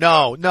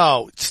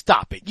 No.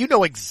 Stop it. You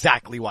know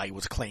exactly why he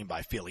was claimed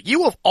by Philly.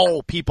 You of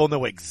all people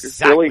know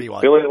exactly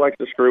why. Philly likes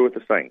to screw with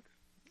the Saints.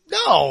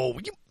 No,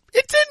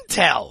 it's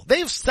intel.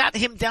 They've sat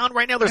him down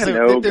right now. There's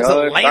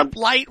a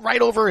lamplight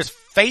right over his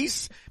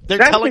face. They're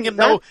telling him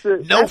no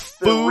food.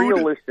 The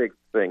realistic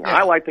thing. Yeah.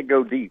 I like to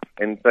go deep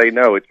and say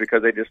no. It's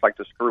because they just like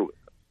to screw it.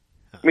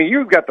 I mean,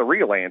 you've got the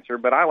real answer,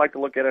 but I like to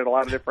look at it a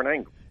lot of different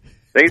angles.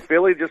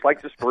 Philly just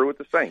likes to screw with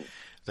the Saints.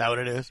 Is that what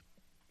it is?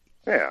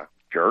 Yeah,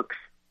 jerks.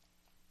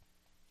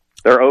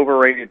 They're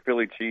overrated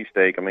Philly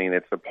cheesesteak. I mean,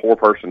 it's a poor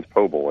person's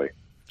po' boy.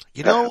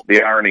 You know,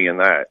 the irony in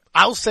that.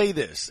 I'll say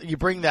this. You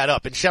bring that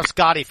up. And Chef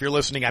Scotty, if you're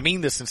listening, I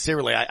mean this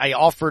sincerely. I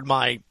offered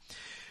my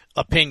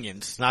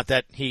opinions, not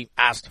that he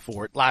asked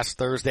for it. Last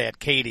Thursday at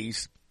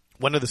Katie's,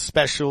 one of the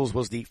specials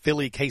was the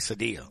Philly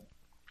quesadilla.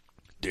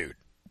 Dude,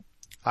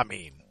 I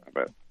mean,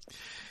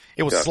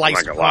 it was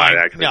sliced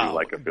prime. No,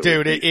 like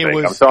dude, it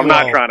was. So I'm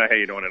not trying to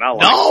hate on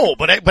it.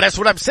 But that's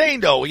what I'm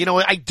saying though. You know,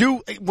 I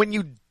do, when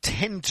you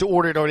tend to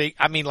order it,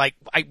 I mean,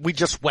 we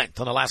just went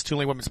on the last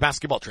Tulane women's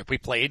basketball trip. We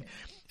played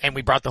and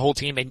we brought the whole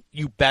team, and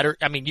you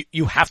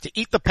have to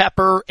eat the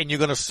pepper, and you're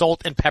going to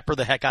salt and pepper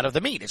the heck out of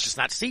the meat. It's just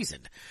not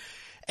seasoned.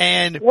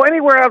 And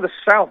anywhere out of the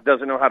South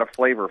doesn't know how to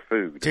flavor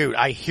food. Dude,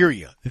 I hear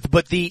you.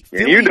 But the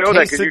Philly you know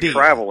that because you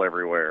travel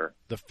everywhere.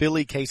 The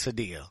Philly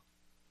quesadilla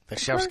that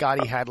Chef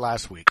Scotty had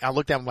last week. I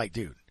looked at him like,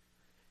 dude,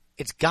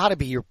 it's got to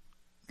be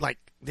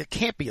there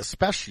can't be a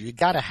special. You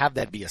got to have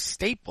that be a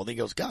staple. And he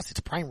goes, Gus, it's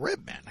prime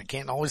rib, man. I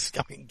can't always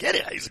get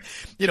it.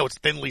 It's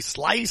thinly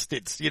sliced.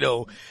 It's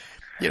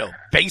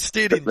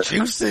basted in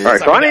juices. All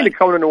right, so I need to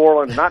come to New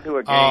Orleans, not to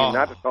a game,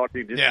 not to talk to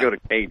you, just go to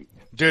Katie.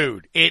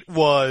 Dude, it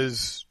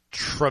was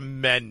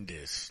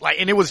tremendous.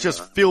 And it was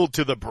just filled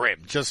to the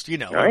brim. Just, it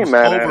was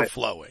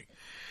overflowing.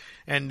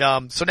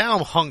 And so now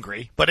I'm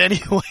hungry. But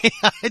anyway,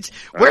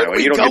 where do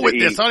we go with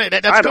this?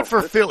 That's good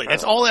for Philly.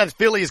 That's all that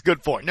Philly is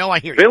good for. No, I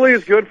hear you. Philly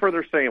is good for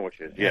their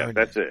sandwiches. Yeah,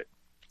 that's it.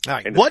 All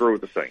right. And to screw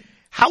with the Saints.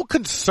 How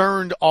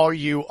concerned are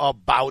you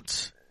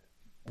about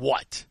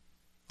what?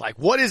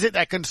 What is it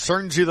that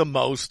concerns you the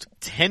most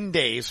 10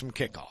 days from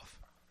kickoff?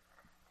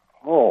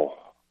 Oh,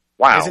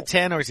 wow. Is it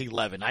 10 or is it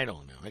 11? I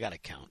don't know. I got to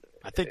count.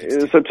 I think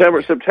it's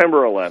September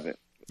 11th.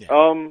 Yeah.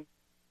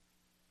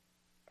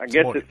 I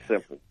guess it's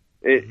simple.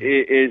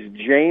 Is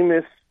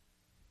Jameis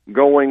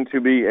going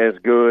to be as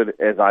good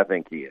as I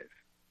think he is?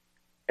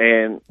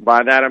 And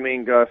by that I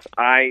mean, Gus,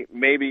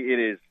 maybe it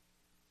is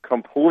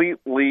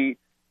completely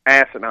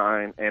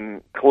asinine,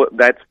 and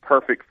that's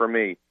perfect for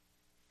me.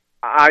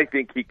 I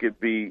think he could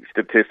be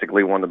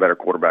statistically one of the better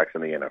quarterbacks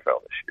in the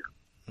NFL this year.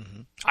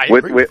 Mm-hmm. I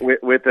agree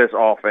with this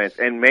offense.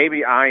 And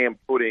maybe I am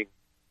putting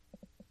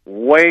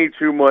way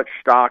too much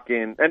stock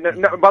in.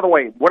 And by the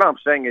way, what I'm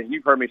saying is,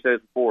 you've heard me say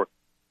this before,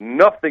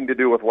 nothing to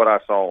do with what I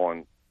saw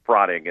on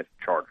Friday against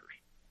the Chargers.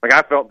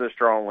 I felt this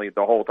strongly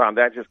the whole time.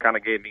 That just kind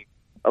of gave me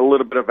a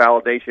little bit of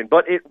validation.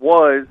 But it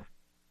was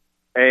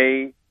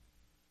a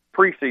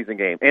preseason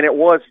game, and it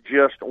was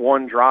just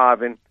one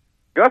drive. And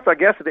Gus, I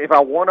guess if I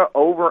want to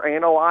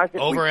overanalyze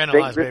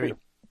it. Baby.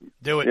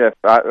 Do it. Yes,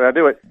 I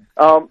do it.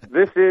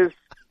 This is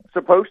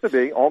supposed to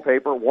be, on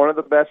paper, one of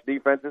the best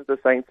defenses the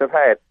Saints have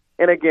had.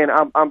 And again,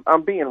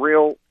 I'm being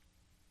really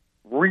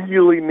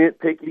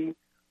nitpicky,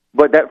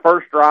 but that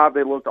first drive,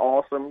 they looked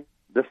awesome.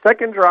 The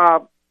second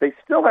drive, they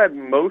still had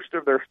most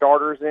of their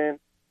starters in,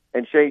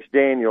 and Chase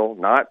Daniel,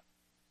 not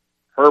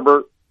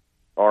Herbert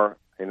or,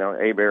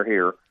 Hebert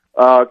here,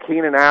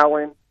 Keenan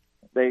Allen,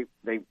 they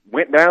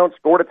went down,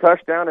 scored a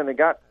touchdown, and they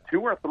got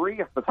 2 or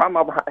 3, off the top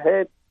of my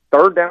head,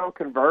 third down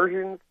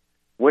conversions,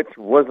 which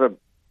was a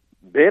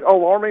bit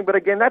alarming. But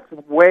again, that's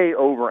way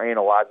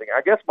overanalyzing.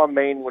 I guess my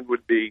main one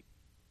would be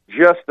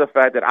just the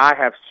fact that I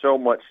have so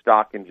much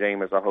stock in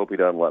Jameis. I hope he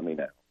doesn't let me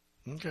down.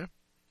 Okay.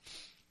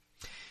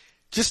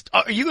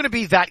 Are you going to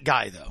be that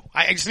guy, though?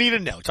 I just need to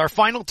know. It's our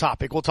final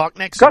topic. We'll talk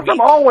next week. Because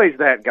I'm always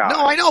that guy.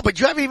 No, I know, but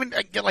you haven't even,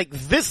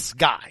 this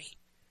guy,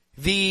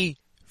 the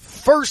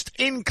first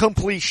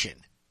incompletion,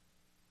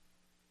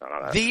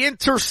 the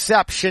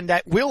interception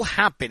that will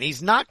happen.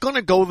 He's not going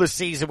to go the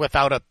season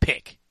without a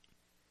pick.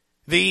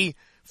 The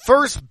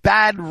first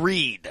bad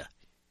read.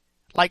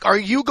 Are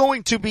you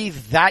going to be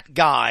that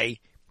guy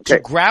to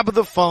grab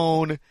the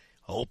phone,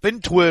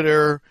 open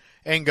Twitter,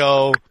 and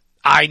go,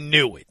 I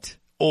knew it?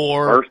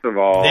 Or, first of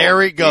all,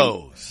 there it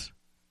goes.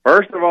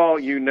 First of all,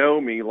 you know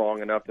me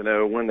long enough to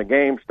know when the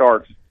game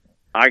starts,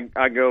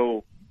 I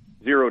go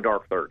 0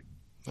 dark 30.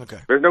 Okay.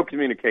 There's no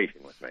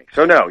communication with me.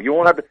 So no, you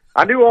won't have to.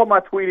 I do all my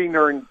tweeting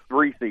during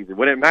preseason.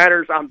 When it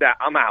matters, I'm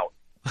out.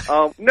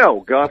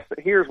 No, Gus,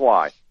 here's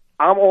why.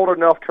 I'm old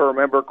enough to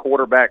remember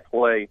quarterback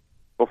play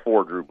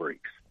before Drew Brees.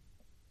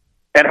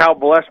 And how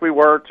blessed we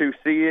were to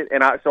see it.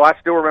 And so I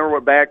still remember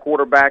what bad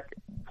quarterback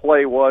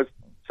play was.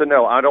 So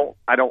no, I don't,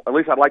 at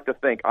least I'd like to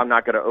think I'm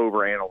not going to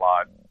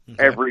overanalyze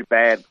every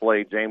bad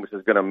play Jameis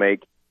is going to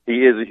make.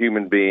 He is a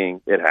human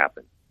being. It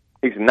happens.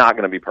 He's not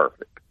going to be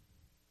perfect.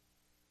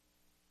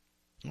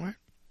 All right.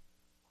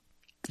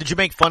 Did you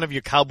make fun of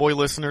your Cowboy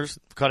listeners,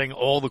 cutting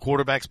all the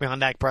quarterbacks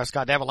behind Dak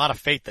Prescott? They have a lot of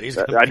faith that he's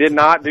going to I did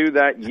not do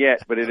that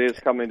yet, but it is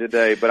coming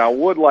today. But I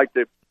would like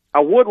to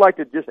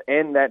just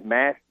end that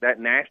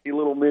nasty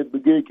little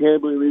mid-beginning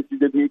Cowboy list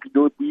that he could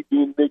do it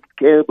weekend next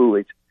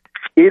Cowboys.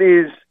 It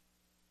is,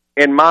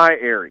 in my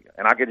area,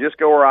 and I could just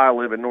go where I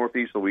live in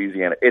Northeast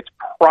Louisiana, it's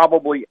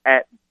probably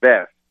at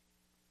best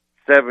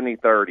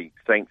 70-30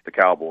 Saints to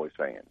Cowboys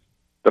fans.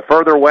 The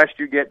further west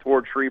you get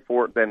toward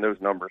Shreveport, then those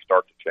numbers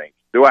start to change.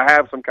 Do I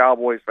have some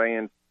Cowboys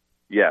fans?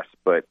 Yes,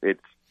 but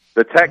it's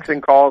the Texan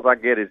calls I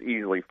get is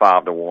easily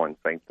 5-1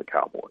 Saints to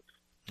Cowboys.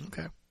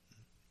 Okay.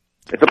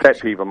 It's a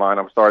pet peeve of mine.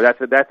 I'm sorry.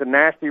 That's a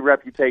nasty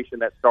reputation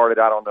that started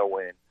I don't know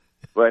when.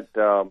 But,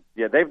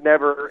 they've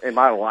never, in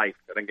my life,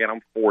 and again, I'm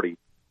 40,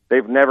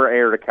 they've never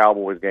aired a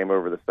Cowboys game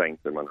over the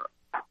Saints in Monroe.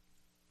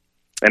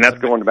 And that's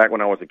going back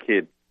when I was a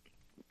kid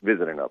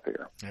visiting up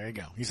here. There you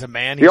go. He's a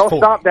man. He's Y'all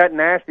 40. stop that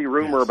nasty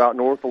rumor about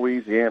North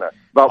Louisiana,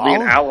 about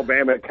being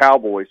Alabama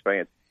Cowboys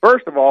fans.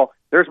 First of all,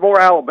 there's more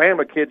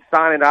Alabama kids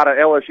signing out of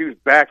LSU's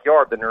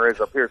backyard than there is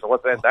up here, so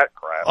let's end that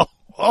crap.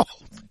 I'm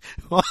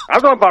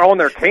talking about on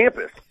their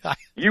campus.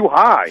 You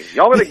high.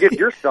 Y'all better get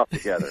your stuff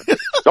together.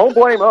 Don't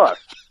blame us.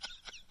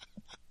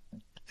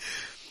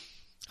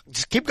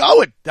 Just keep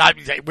going.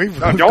 We've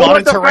don't gone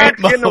let the into rant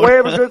facts get in the way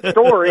of a good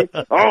story.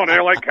 Oh,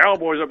 they're like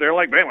Cowboys up there,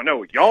 like Bama.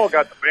 No, y'all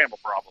got the Bama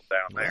problem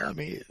down there.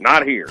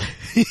 Not here.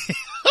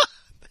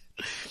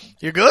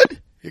 You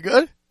good? You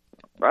good?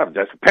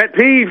 That's a pet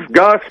peeve,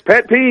 Gus.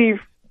 Pet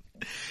peeve.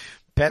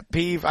 Pet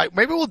peeve.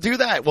 Maybe we'll do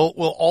that. We'll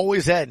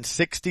always end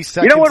 60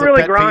 seconds. You know what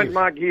really pet grinds peeve.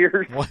 my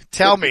gears? What?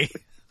 Tell me.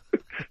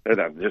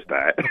 Just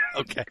that.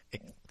 Okay.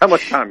 How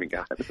much time you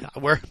got?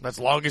 We're as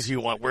long as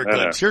you want. We're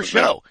good. It's your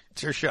show.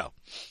 It's your show.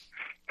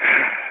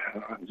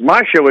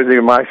 My show isn't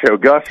even my show,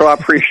 Gus, so I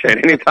appreciate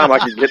it. Anytime I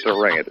can get to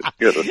rant, it's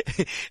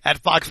good. At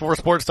Fox 4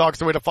 Sports Talk's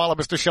the way to follow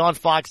Mr. Sean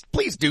Fox.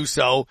 Please do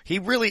so. He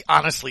really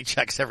honestly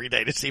checks every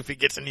day to see if he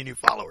gets any new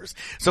followers.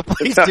 So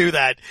please do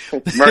that.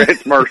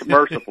 It's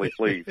mercifully,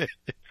 please.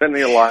 Send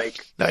me a like.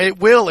 No, it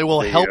will. It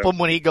will help him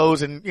when he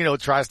goes and,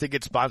 tries to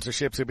get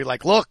sponsorships. He'll be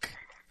like, look,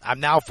 I'm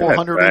now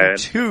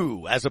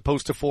 402 as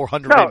opposed to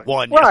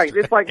 401. No, right.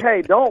 It's like,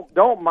 hey,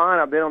 don't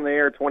mind. I've been on the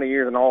air 20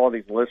 years and all of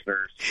these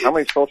listeners. How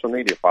many social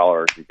media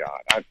followers you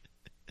got?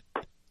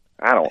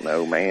 I don't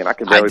know, man. I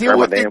deal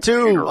with it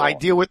too. I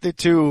deal with it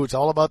too. It's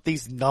all about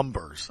these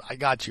numbers. I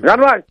got you. You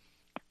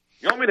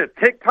want me to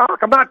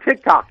TikTok? I'm not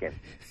TikToking.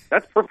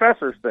 That's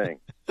Professor's thing.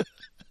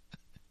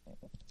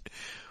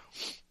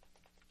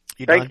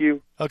 Thank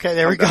you. Okay,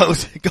 there he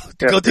goes.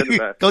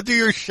 Go do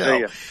your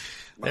show.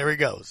 There he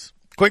goes.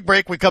 Quick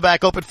break. We come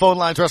back. Open phone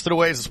lines. Rest of the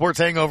way is the Sports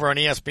Hangover on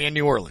ESPN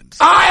New Orleans.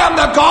 I am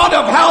the God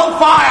of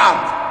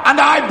hellfire,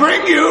 and I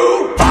bring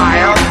you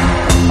fire.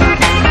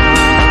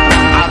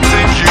 I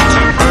take you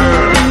to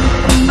burn.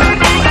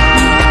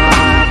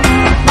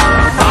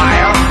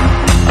 Fire.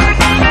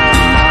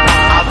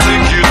 I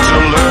take you to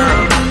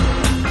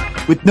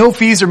learn. With no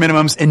fees or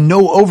minimums and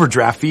no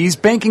overdraft fees,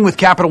 banking with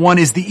Capital One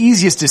is the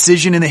easiest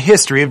decision in the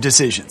history of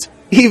decisions.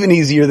 Even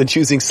easier than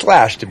choosing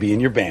Slash to be in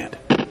your band.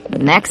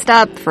 Next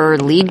up for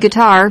lead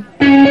guitar.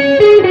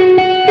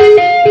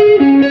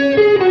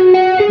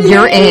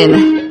 You're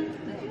in.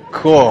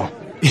 Cool.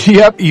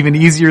 Yep, even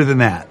easier than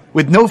that.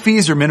 With no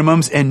fees or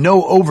minimums and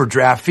no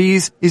overdraft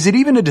fees, is it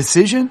even a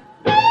decision?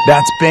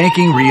 That's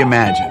banking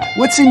reimagined.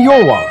 What's in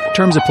your wallet?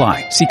 Terms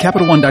apply. See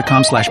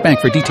CapitalOne.com/bank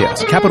for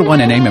details. Capital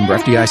One N.A. member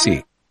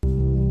FDIC.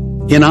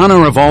 In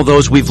honor of all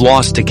those we've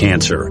lost to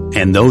cancer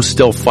and those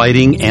still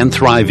fighting and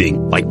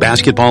thriving, like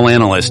basketball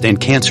analyst and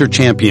cancer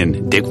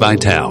champion Dick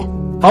Vitale.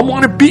 I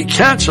want to beat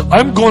cancer.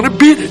 I'm going to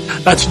beat it.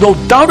 That's no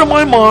doubt in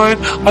my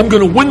mind. I'm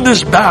going to win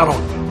this battle.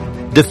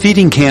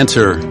 Defeating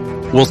cancer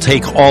will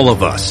take all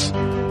of us.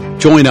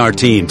 Join our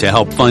team to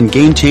help fund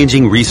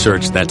game-changing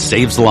research that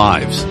saves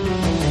lives.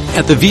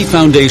 At the V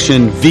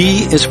Foundation,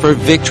 V is for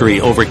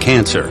victory over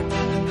cancer.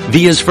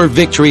 V is for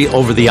victory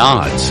over the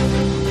odds.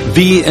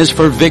 V is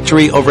for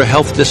victory over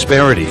health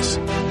disparities.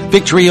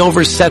 Victory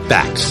over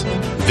setbacks.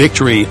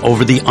 Victory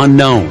over the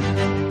unknown.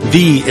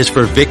 V is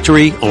for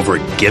victory over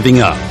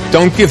giving up.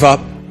 Don't give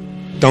up.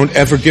 Don't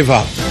ever give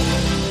up.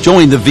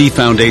 Join the V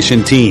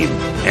Foundation team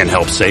and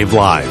help save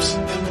lives.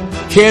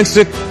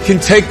 Cancer can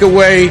take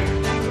away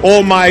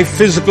all my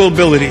physical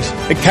abilities.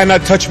 It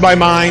cannot touch my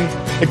mind.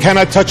 It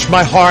cannot touch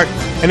my heart.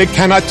 And it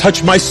cannot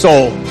touch my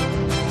soul.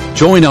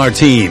 Join our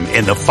team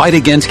in the fight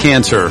against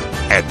cancer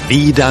at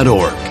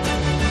V.org.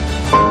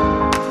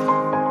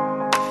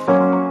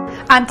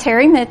 I'm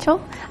Terry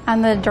Mitchell.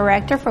 I'm the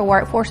director for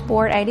Workforce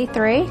Board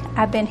 83.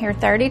 I've been here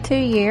 32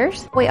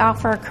 years. We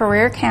offer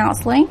career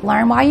counseling,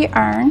 learn while you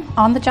earn,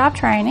 on-the-job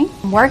training,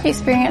 work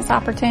experience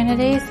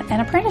opportunities, and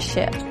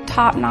apprenticeships.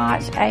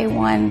 Top-notch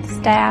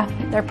A1 staff.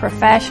 They're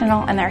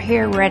professional and they're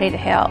here ready to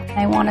help.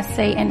 They want to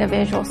see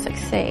individuals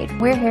succeed.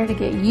 We're here to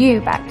get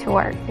you back to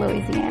work,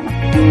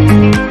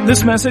 Louisiana.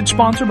 This message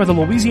sponsored by the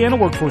Louisiana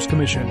Workforce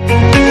Commission.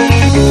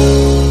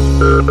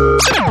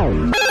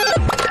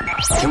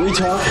 Can we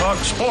talk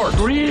sports?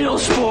 Real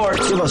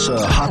sports. Give us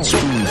a hot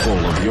spoonful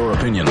of your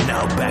opinion.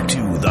 Now back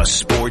to the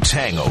Sports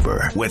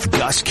Hangover with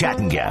Gus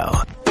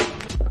Kattengell.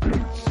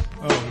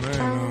 Oh,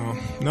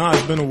 man.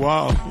 It's been a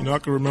while. I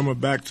can remember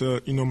back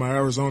to, my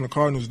Arizona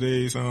Cardinals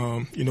days.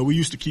 We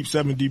used to keep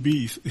 7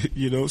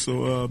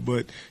 DBs,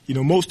 but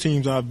most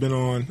teams I've been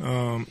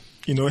on,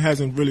 it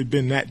hasn't really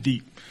been that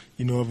deep,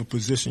 of a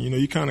position.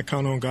 You kind of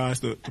count on guys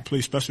to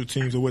play special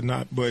teams or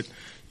whatnot, but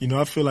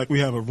I feel like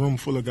we have a room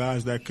full of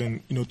guys that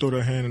can, throw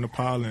their hand in the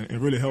pile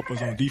and really help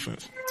us on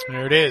defense.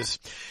 There it is.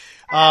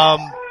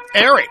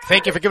 Eric,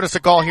 thank you for giving us a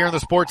call here in the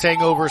Sports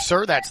Hangover,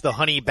 sir. That's the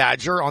Honey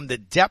Badger on the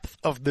depth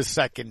of the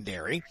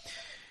secondary.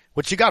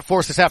 What you got for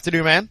us this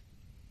afternoon, man?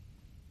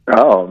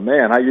 Oh,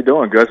 man. How you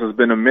doing, Gus? It's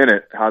been a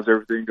minute. How's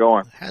everything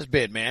going? It has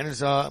been, man.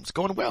 It's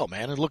going well,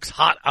 man. It looks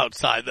hot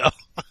outside, though.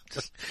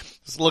 just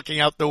looking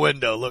out the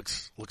window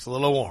looks a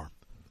little warm.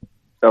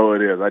 Oh,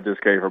 it is. I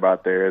just came from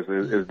out there.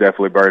 It's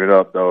definitely burning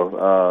up,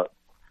 though.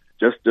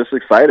 Just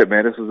excited,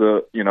 man. This is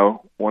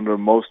one of the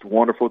most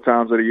wonderful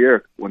times of the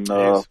year when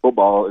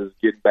football is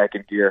getting back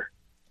in gear.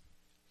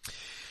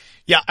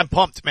 Yeah, I'm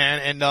pumped,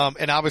 man,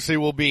 and obviously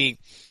we'll be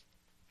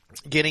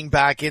getting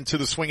back into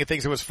the swing of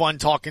things. It was fun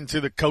talking to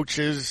the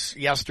coaches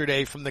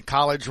yesterday from the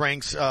college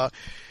ranks. We're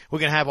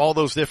gonna have all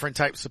those different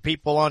types of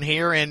people on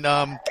here, and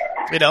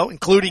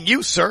including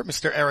you, sir,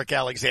 Mr. Eric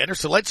Alexander.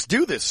 So let's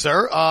do this,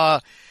 sir.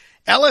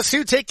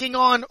 LSU taking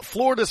on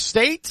Florida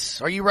State.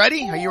 Are you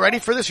ready? Are you ready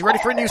for this? You ready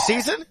for a new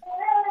season?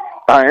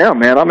 I am,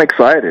 man. I'm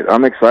excited. A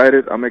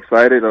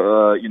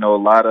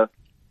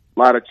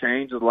lot of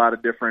changes, a lot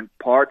of different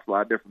parts, a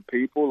lot of different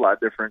people, a lot of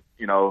different,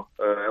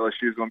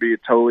 LSU is going to be a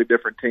totally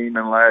different team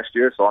than last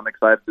year. So I'm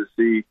excited to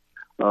see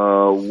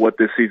what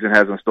this season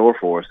has in store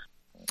for us.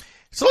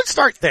 So let's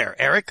start there,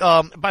 Eric.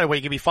 By the way,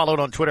 you can be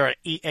followed on Twitter at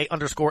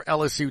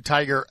EA_LSU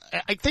Tiger.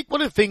 I think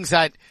one of the things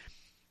that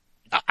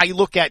I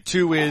look at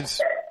too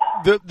is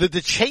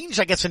the change,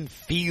 I guess, in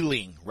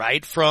feeling,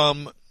 right?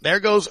 From there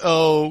goes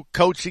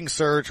coaching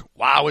search.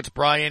 Wow, it's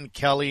Brian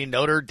Kelly,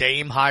 Notre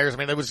Dame hires. I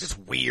mean, that was just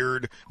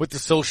weird with the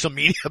social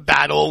media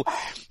battle.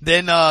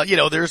 Then,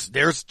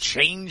 there's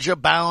change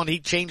abound. He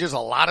changes a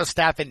lot of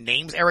staff and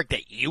names, Eric,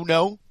 that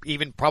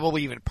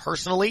probably even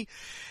personally.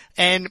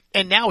 And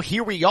now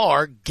here we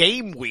are,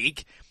 game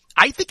week.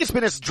 I think it's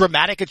been as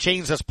dramatic a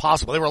change as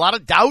possible. There were a lot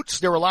of doubts.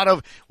 There were a lot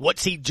of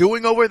what's he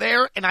doing over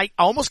there? And I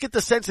almost get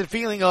the sense and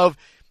feeling of,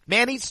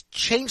 man, he's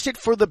changed it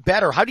for the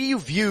better. How do you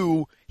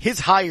view his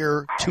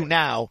hire to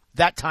now,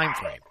 that time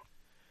frame?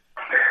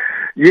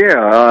 Yeah,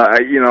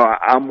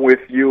 I'm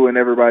with you and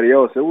everybody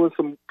else. It was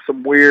a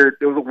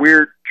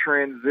weird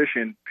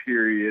transition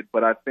period,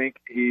 but I think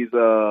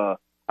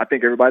I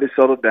think everybody's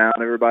settled down.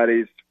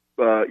 Everybody's,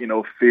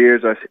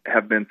 fears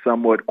have been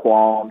somewhat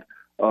qualmed.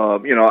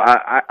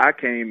 I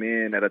came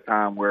in at a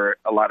time where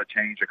a lot of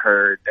change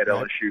occurred at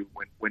LSU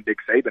when Nick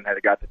Saban had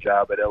got the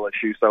job at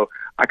LSU. So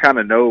I kind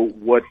of know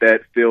what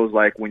that feels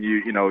like when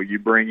you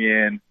bring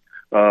in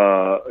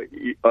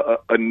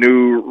a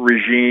new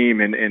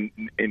regime and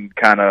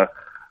kind of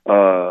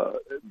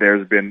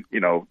there's been,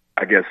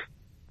 I guess,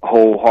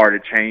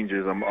 wholehearted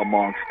changes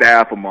among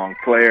staff, among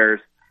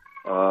players.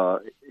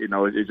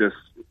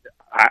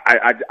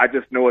 I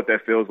just know what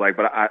that feels like.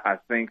 But I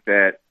think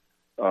that,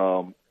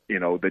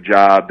 the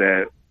job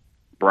that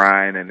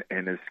Brian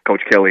and his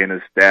Coach Kelly and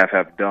his staff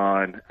have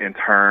done in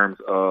terms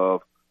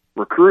of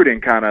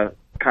recruiting kind of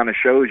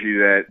shows you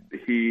that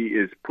he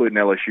is putting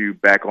LSU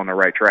back on the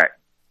right track.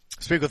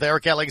 Speak with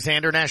Eric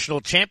Alexander,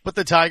 national champ with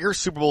the Tigers,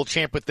 Super Bowl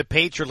champ with the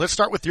Patriots. Let's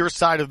start with your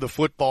side of the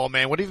football,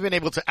 man. What have you been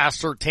able to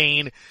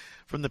ascertain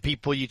from the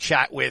people you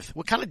chat with?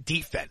 What kind of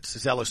defense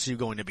is LSU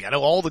going to be? I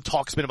know all the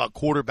talk's been about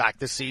quarterback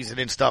this season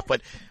and stuff,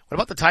 but what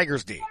about the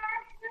Tigers D?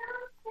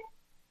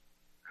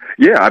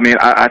 Yeah, I mean,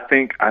 I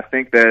think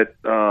they're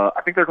going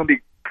to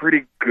be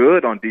pretty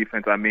good on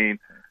defense. I mean,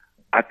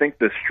 I think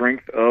the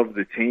strength of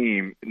the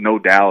team, no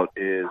doubt,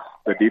 is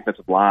the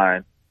defensive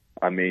line.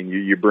 I mean,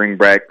 you bring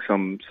back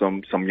some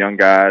young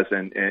guys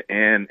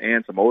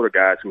and some older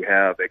guys who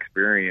have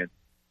experience.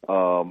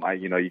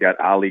 You got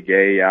Ali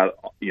Gay out,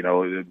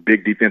 the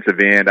big defensive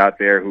end out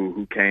there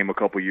who came a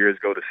couple years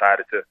ago,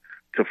 decided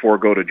to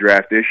forego the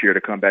draft this year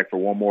to come back for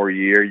one more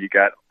year. You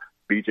got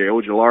BJ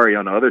Ojulari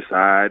on the other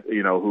side,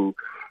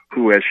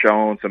 who has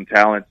shown some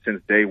talent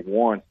since day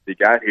one he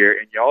got here.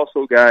 And you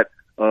also got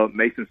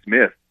Mason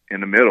Smith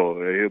in the middle.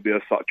 He'll be a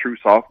true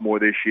sophomore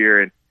this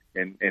year, and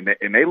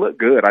they look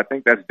good. I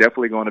think that's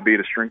definitely going to be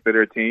the strength of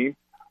their team.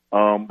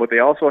 But they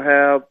also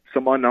have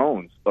some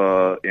unknowns,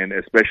 and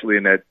especially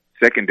in that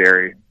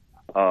secondary.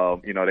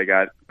 They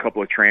got a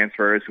couple of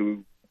transfers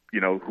who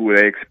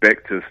they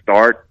expect to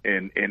start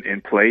and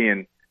play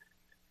and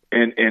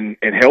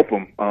help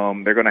them.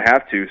 They're going to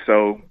have to.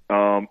 So,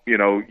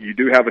 you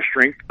do have a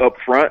strength up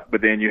front,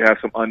 but then you have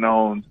some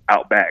unknowns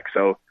out back.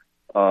 So,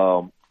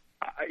 Coach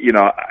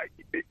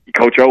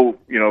O,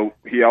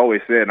 he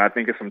always said, and I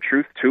think there's some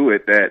truth to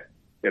it, that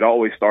it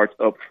always starts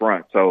up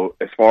front. So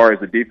as far as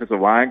the defensive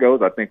line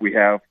goes, I think we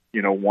have,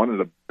 one of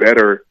the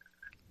better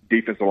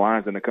defensive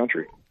lines in the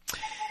country.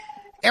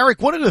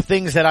 Eric, one of the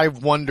things that I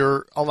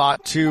wonder a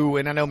lot too,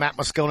 and I know Matt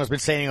Moscona has been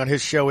saying on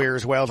his show here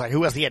as well, is like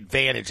who has the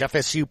advantage?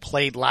 FSU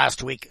played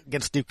last week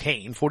against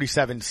Duquesne,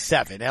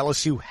 47-7.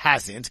 LSU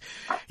hasn't.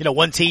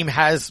 One team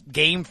has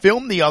game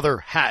film, the other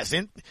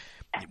hasn't.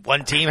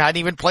 One team hadn't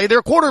even played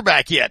their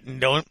quarterback yet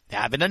and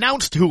haven't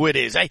announced who it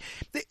is.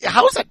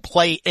 How does that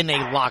play in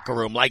a locker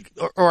room?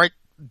 Or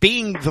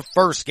being the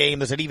first game,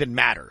 does it even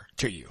matter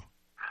to you?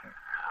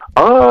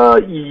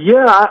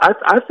 Yeah,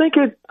 I think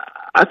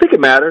it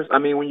matters. I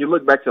mean, when you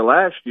look back to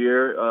last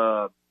year,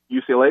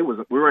 UCLA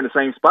we were in the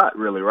same spot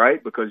really,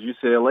 right? Because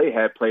UCLA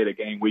had played a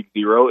game week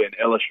 0 and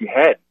LSU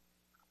hadn't.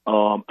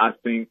 I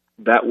think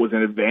that was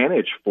an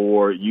advantage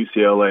for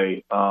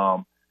UCLA.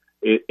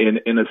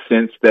 In a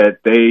sense that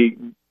they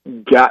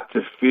got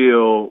to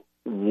feel,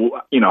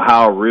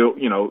 how a real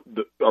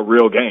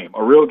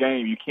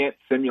game, you can't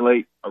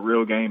simulate a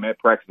real game at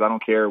practice. I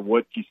don't care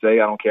what you say.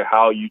 I don't care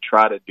how you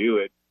try to do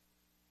it.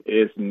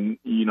 It's,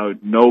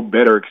 no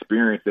better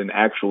experience than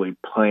actually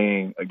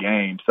playing a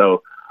game.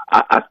 So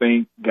I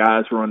think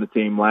guys who were on the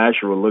team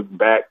last year will look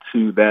back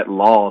to that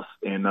loss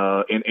and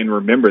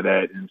remember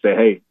that and say,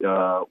 hey,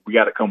 we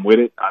got to come with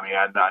it. I mean,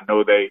 I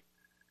know they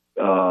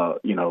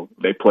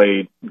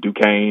played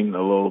Duquesne,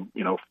 a little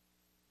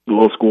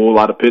school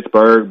out of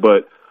Pittsburgh,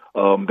 but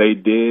they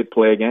did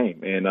play a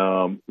game, and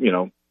I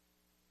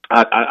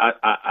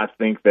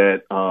think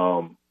that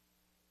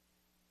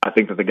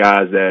the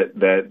guys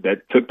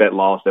that took that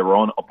loss, that were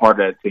on a part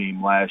of that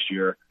team last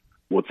year,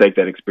 will take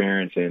that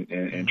experience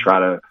and try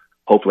to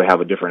hopefully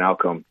have a different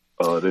outcome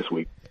this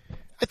week.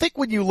 I think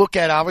when you look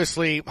at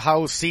obviously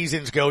how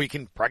seasons go, you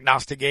can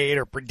prognosticate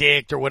or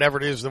predict or whatever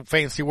it is, the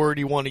fancy word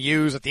you want to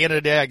use. At the end of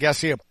the day, I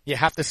guess you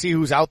have to see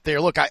who's out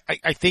there. Look,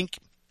 I think,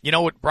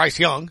 with Bryce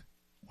Young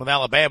with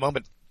Alabama,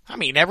 but I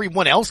mean,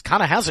 everyone else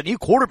kind of has a new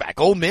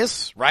quarterback. Ole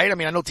Miss, right? I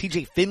mean, I know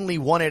TJ Finley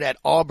won it at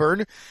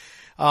Auburn.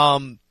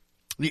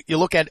 You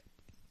look at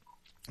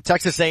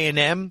Texas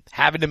A&M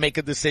having to make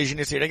a decision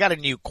this year. They got a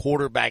new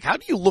quarterback. How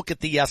do you look at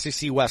the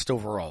SEC West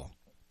overall?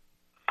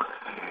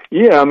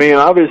 Yeah, I mean,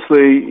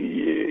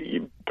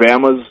 obviously,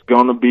 Bama's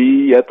going to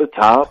be at the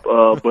top,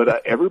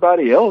 but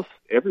everybody else.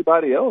 I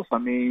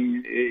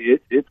mean,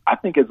 I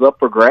think it's up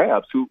for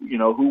grabs. Who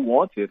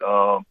wants it?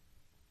 Ole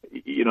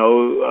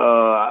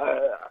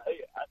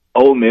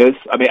Miss.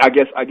 I mean, I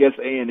guess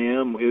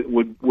A&M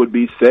would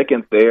be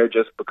second there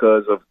just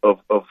because of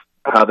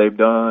how they've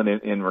done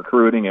in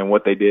recruiting and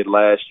what they did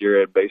last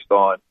year, based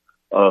on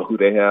who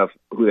they have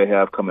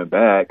coming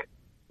back.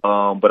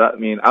 But I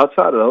mean,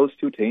 outside of those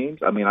two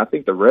teams, I mean, I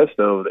think the rest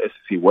of the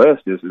SEC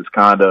West is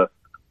kind of,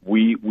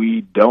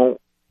 we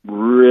don't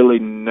really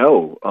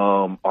know.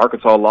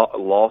 Arkansas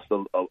lost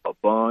a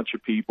bunch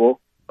of people,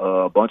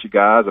 a bunch of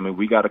guys. I mean,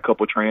 we got a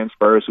couple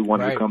transfers who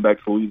wanted to come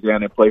back to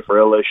Louisiana and play for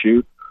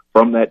LSU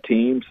from that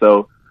team.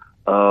 So,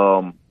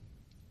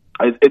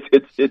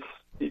 it's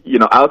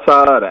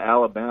outside of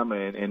Alabama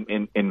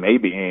and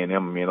maybe A&M. I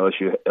mean,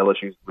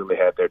 LSU's really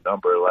had their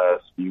number the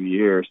last few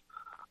years.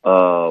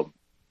 I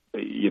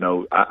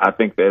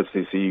think the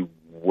SEC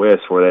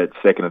West for that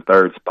second and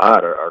third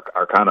spot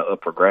are kind of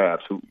up for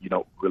grabs. Who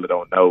really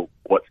don't know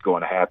what's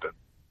going to happen.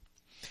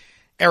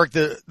 Eric,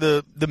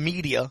 the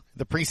media,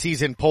 the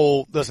preseason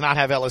poll does not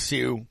have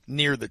LSU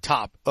near the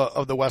top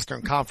of the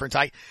Western Conference.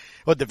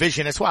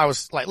 Division. That's why I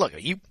was like, look,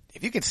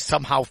 if you can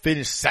somehow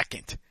finish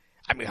second,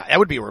 I mean, that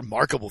would be a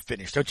remarkable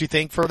finish, don't you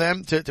think, for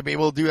them to be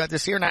able to do that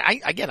this year? And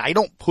I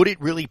don't put it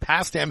really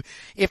past them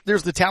if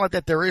there's the talent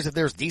that there is, if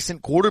there's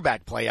decent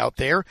quarterback play out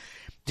there.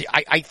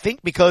 I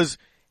think because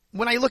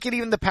when I look at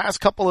even the past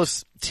couple of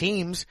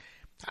teams,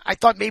 I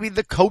thought maybe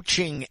the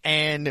coaching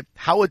and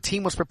how a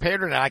team was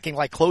prepared, and I can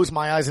like close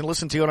my eyes and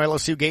listen to you on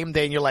LSU game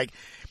day, and you're like,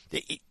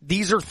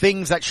 these are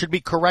things that should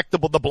be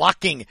correctable. The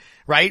blocking,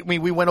 right? I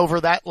mean, we went over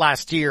that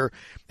last year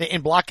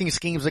in blocking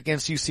schemes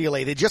against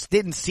UCLA. They just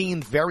didn't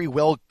seem very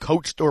well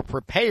coached or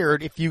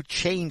prepared. If you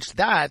changed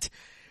that,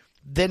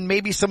 then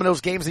maybe some of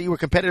those games that you were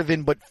competitive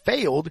in but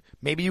failed,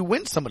 maybe you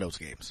win some of those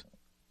games.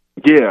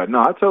 Yeah, no,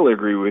 I totally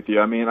agree with you.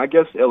 I mean, I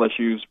guess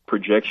LSU's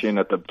projection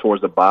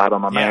towards the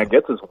bottom, I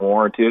guess it's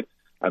warranted.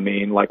 I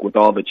mean, like with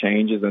all the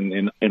changes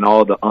and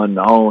all the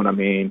unknown, I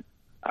mean,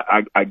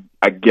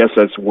 I guess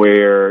that's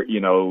where,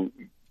 you know,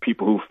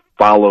 people who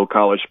follow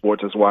college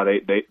sports, that's why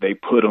they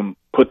put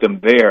them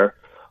there.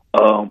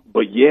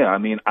 But yeah, I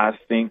mean, I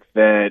think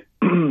that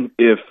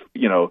if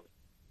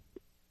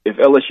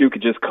LSU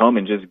could just come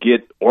and just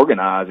get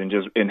organized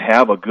and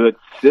have a good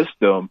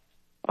system,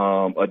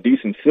 a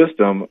decent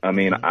system, I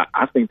mean,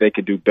 I think they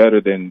could do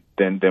better than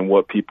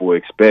what people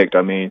expect.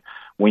 I mean,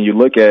 when you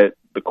look at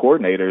the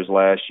coordinators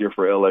last year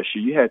for LSU,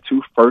 you had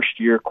 2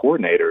 first-year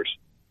coordinators.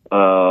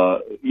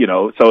 You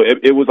know, so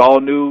it was all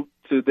new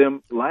to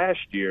them last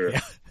year.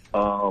 Yeah.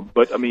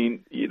 But I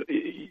mean,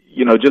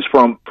 you know, just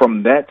from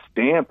that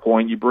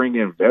standpoint, you bring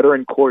in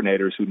veteran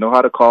coordinators who know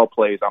how to call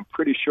plays. I'm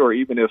pretty sure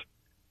even if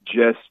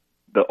just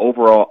the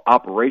overall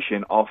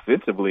operation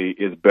offensively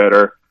is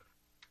better,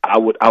 I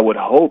would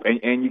hope,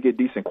 and you get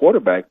decent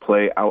quarterback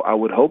play, I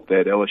would hope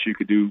that LSU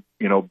could do,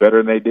 you know,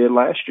 better than they did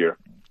last year.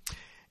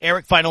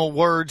 Eric, final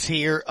words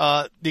here.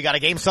 You got a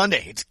game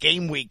Sunday. It's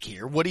game week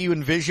here. What do you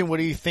envision? What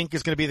do you think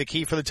is going to be the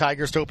key for the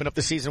Tigers to open up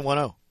the season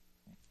 1-0?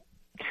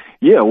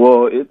 Yeah,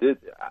 well,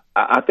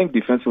 I think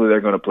defensively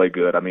they're going to play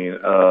good. I mean,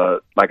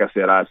 like I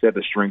said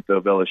the strength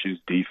of LSU's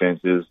defense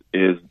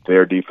is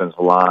their defensive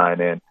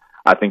line, and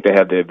I think they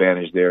have the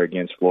advantage there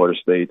against Florida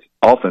State's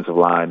offensive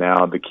line.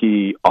 Now, the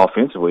key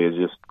offensively is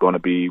just going to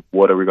be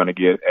what are we going to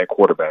get at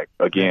quarterback?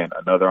 Again,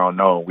 another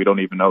unknown. We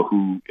don't even know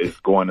who is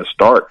going to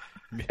start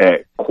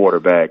at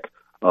quarterback.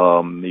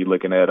 You're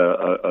looking at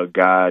a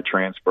guy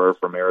transfer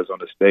from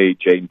Arizona State,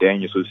 Jaden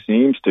Daniels, who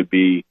seems to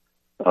be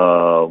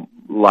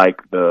like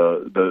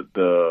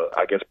the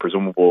I guess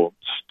presumable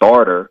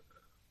starter.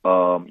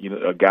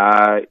 A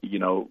guy,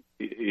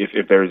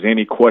 if there's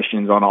any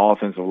questions on the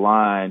offensive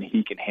line,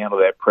 he can handle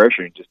that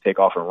pressure and just take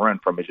off and run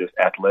from his just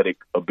athletic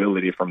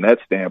ability. From that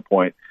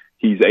standpoint,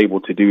 he's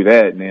able to do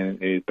that. And then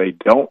if they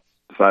don't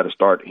decide to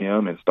start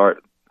him and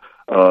start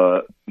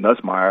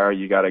Nussmeier,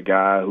 you got a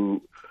guy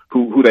who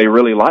they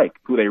really like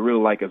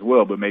as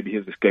well, but maybe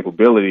his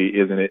escapability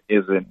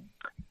isn't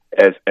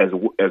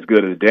as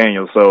good as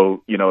Daniel.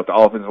 So, if the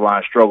offensive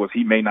line struggles,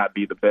 he may not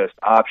be the best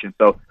option.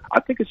 So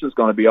I think it's just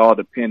going to be all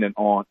dependent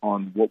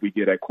on what we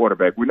get at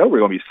quarterback. We know we're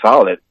going to be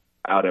solid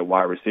out at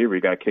wide receiver.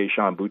 You got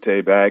Keyshawn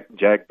Butte back,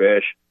 Jack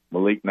Besh,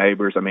 Malik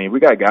Neighbors. I mean, we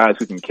got guys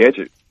who can catch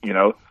it,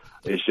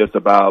 It's just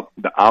about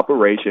the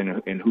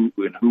operation and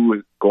who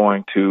is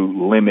going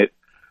to limit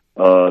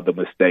the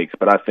mistakes.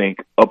 But I think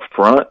up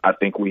front, I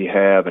think we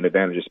have an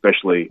advantage,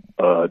 especially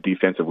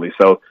defensively.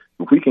 So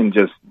if we can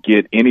just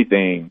get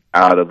anything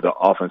out of the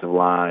offensive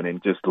line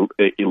and just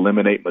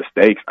eliminate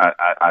mistakes,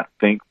 I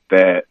think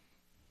that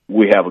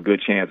we have a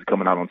good chance of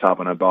coming out on top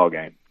in that ball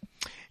game.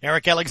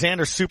 Eric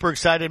Alexander, super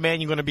excited,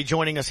 man. You're going to be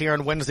joining us here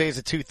on Wednesdays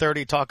at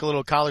 2:30, talk a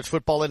little college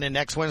football, and then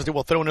next Wednesday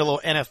we'll throw in a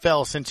little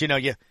NFL since,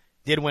 you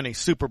did win a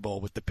Super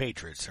Bowl with the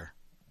Patriots, sir.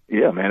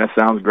 Yeah, man, that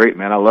sounds great,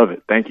 man. I love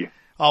it. Thank you.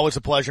 Always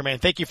a pleasure, man.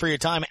 Thank you for your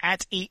time.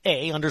 At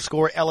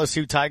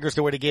EA_LSU Tigers,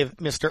 the way to give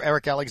Mr.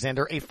 Eric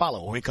Alexander a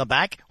follow. When we come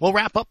back, we'll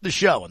wrap up the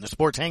show on the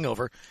Sports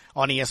Hangover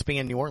on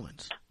ESPN New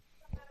Orleans.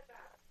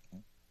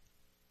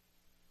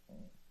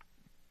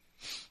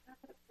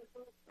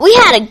 We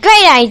had a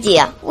great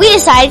idea. We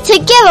decided to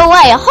give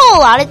away a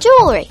whole lot of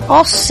jewelry.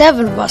 All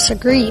 7 of us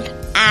agreed.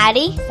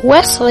 Addie,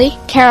 Wesley,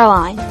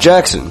 Caroline,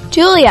 Jackson,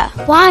 Julia,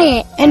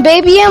 Wyatt, and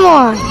baby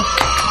Emmeline.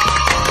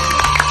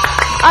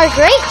 Our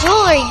great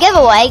jewelry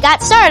giveaway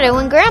got started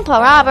when Grandpa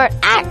Robert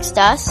asked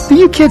us, do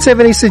you kids have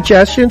any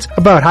suggestions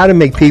about how to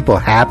make people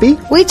happy?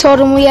 We told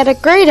him we had a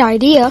great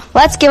idea.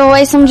 Let's give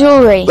away some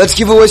jewelry. Let's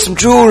give away some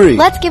jewelry.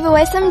 Let's give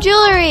away some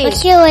jewelry.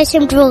 Let's give away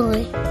some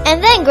jewelry.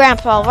 And then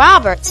Grandpa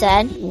Robert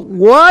said,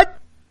 what?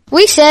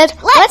 We said,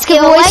 let's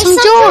give away some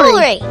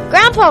jewelry.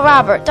 Grandpa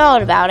Robert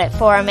thought about it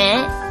for a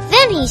minute.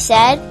 Then he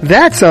said,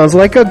 that sounds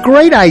like a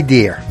great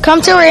idea.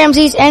 Come to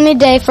Ramsey's any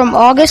day from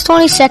August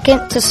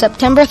 22nd to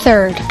September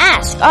 3rd.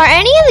 Ask, are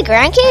any of the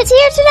grandkids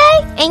here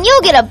today? And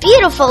you'll get a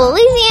beautiful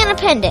Louisiana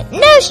pendant,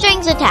 no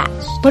strings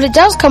attached. But it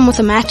does come with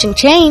a matching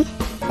chain.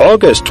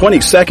 August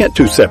 22nd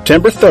to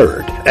September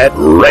 3rd at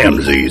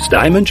Ramsey's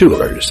Diamond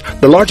Jewelers,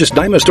 the largest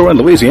diamond store in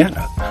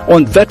Louisiana,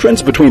 on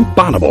Veterans between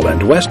Bonneville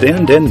and West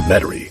End and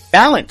Metairie.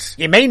 Balance.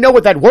 You may know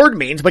what that word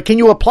means, but can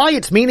you apply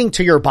its meaning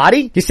to your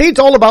body? You see, it's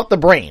all about the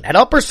brain. At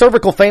Upper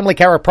Cervical Family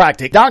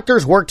Chiropractic,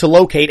 doctors work to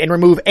locate and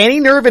remove any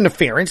nerve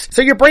interference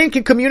so your brain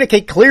can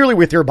communicate clearly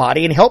with your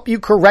body and help you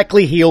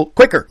correctly heal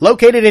quicker.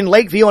 Located in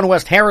Lakeview and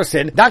West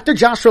Harrison, Dr.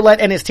 Josh Roulette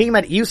and his team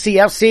at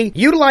UCFC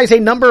utilize a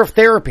number of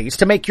therapies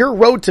to make your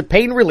road to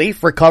pain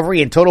relief,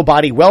 recovery, and total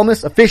body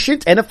wellness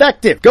efficient and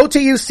effective. Go to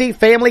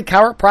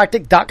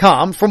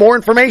UCFamilyChiropractic.com for more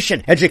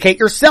information. Educate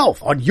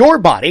yourself on your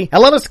body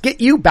and let us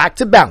get you back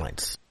to balance.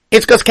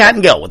 It's Gus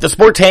Kattengell with the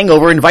Sports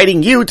Hangover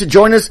inviting you to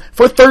join us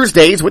for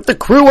Thursdays with the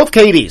crew of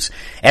Katie's.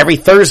 Every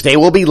Thursday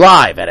we'll be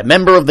live at a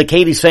member of the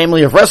Katie's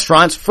family of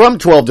restaurants from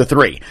 12 to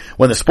 3.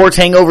 When the Sports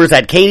Hangover is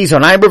at Katie's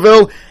on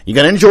Iberville, you're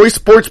going to enjoy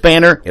Sports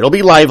Banner. It'll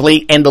be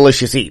lively and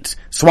delicious eats.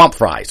 Swamp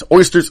fries,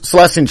 oysters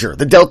Schlesinger,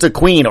 the Delta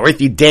Queen, or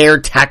if you dare,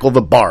 tackle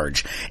the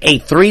barge. A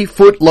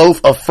 3-foot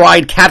loaf of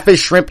fried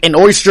catfish, shrimp, and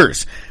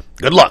oysters.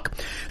 Good luck.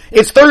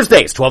 It's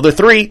Thursdays, 12 to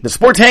 3, the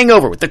Sports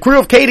Hangover with the crew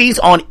of Katie's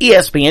on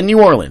ESPN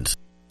New Orleans.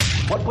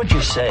 What would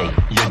you say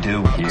you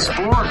do here?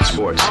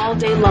 Sports. All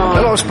day long.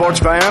 Hello,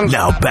 sports fans.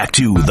 Now back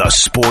to the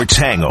Sports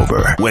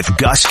Hangover with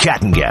Gus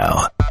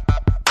Kattengell.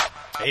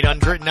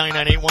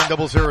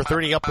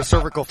 800-998-1030, Upper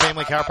Cervical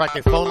Family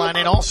Chiropractic phone line,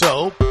 and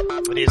also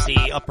it is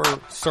the Upper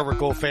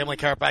Cervical Family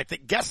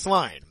Chiropractic guest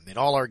line, and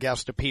all our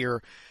guests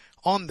appear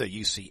on the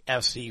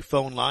UCFC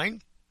phone line.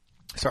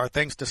 So our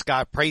thanks to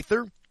Scott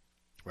Prather,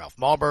 Ralph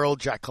Marlborough,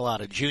 Jack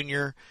Collada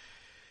Jr.,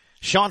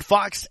 Sean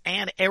Fox,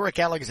 and Eric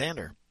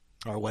Alexander.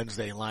 Our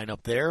Wednesday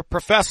lineup there.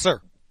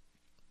 Professor,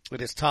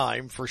 it is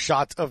time for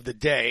Shot of the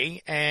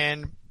Day,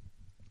 and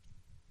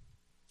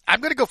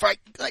I'm going to go for,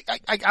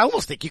 I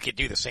almost think you could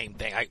do the same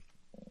thing.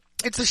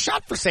 It's a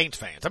shot for Saints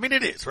fans. I mean,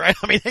 it is, right?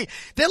 I mean,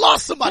 they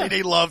lost somebody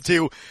they love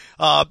to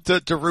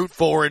root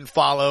for and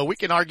follow. We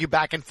can argue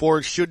back and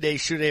forth. Should they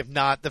have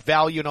not? The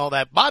value and all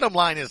that. Bottom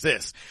line is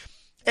this.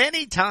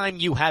 Anytime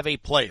you have a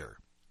player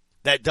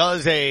that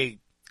does a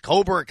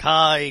Cobra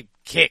Kai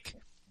kick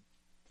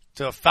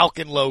to a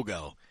Falcon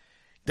logo,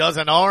 does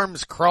an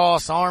arms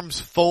cross, arms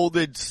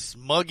folded,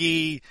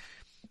 smuggy,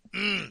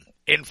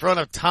 in front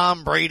of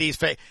Tom Brady's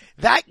face,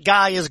 that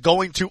guy is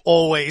going to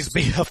always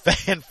be a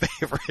fan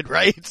favorite,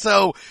 right?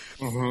 So,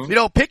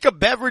 pick a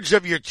beverage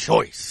of your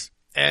choice.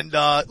 And,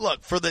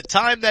 look, for the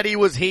time that he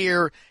was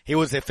here, he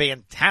was a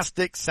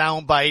fantastic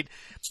soundbite.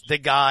 The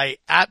guy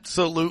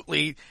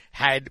absolutely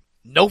had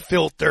no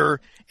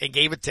filter and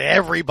gave it to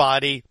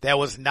everybody that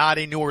was not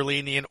a New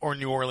Orleanian or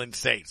New Orleans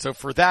Saint. So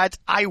for that,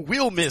 I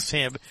will miss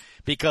him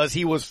because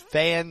he was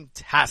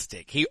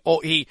fantastic. He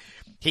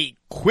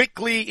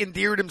quickly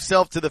endeared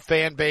himself to the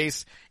fan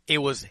base. It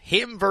was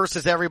him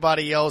versus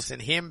everybody else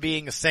and him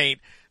being a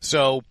Saint.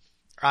 So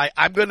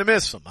I'm going to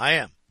miss him. I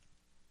am.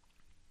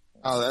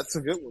 Oh, that's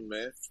a good one,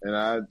 man. And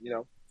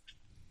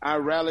I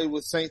rally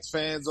with Saints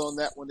fans on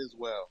that one as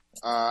well.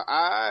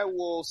 I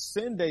will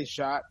send a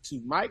shot to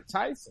Mike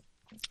Tyson.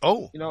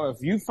 Oh. If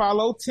you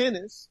follow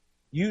tennis,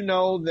 you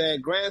know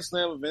that Grand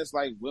Slam events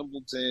like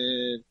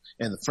Wimbledon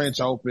and the French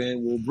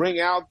Open will bring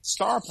out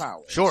star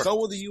power. Sure. So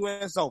will the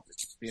U.S. Open,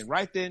 being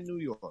right there in New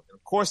York. And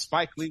of course,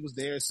 Spike Lee was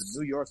there. It's a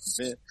New York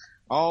event.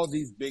 All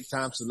these big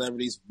time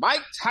celebrities.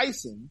 Mike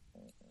Tyson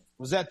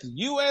was at the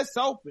U.S.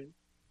 Open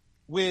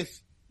with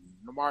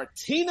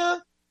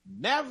Martina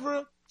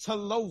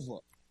Navratilova.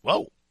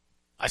 Whoa.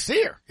 I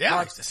see her. Yeah.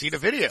 I see the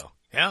video.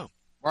 Yeah.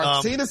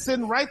 Martina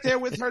sitting right there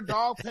with her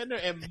dog Pender,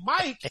 and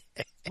Mike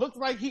looked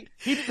like he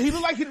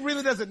looked like he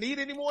really doesn't need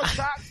any more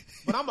shots,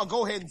 but I'm gonna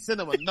go ahead and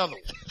send him another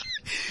one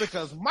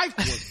because Mike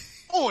was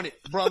on it,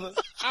 brother.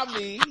 I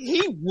mean,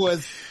 he was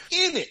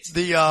in it.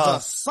 The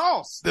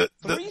sauce.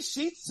 3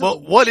 sheets.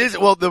 Well, what is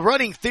it? Well, the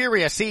running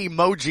theory, I see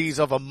emojis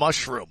of a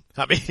mushroom.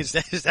 I mean, is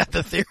that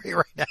the theory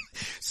right now?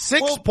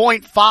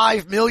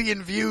 6.5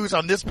 million views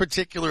on this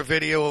particular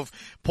video of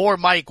poor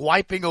Mike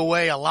wiping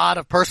away a lot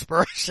of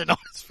perspiration on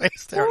his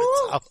face there.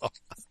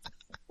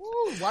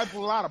 Wiping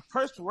a lot of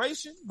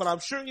perspiration, but I'm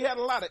sure he had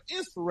a lot of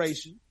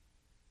inspiration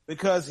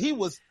because he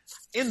was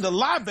in the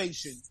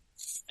libation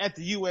at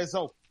the U.S.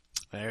 Open.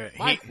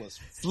 Mike was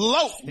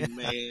floating,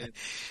 man.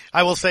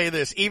 I will say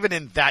this, even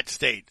in that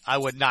state, I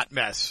would not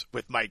mess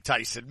with Mike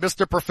Tyson.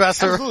 Mr.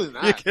 Professor,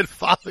 you can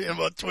follow him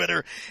on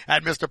Twitter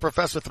at Mr.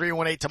 Professor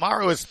 318.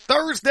 Tomorrow is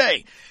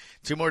Thursday.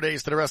 2 more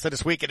days to the rest of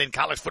this week, and then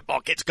college football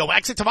gets going.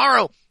 Actually,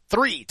 tomorrow,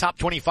 3 top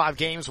 25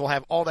 games. We'll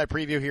have all that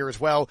preview here as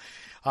well.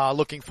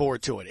 Looking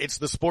forward to it. It's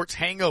the Sports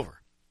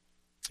Hangover.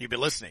 You've been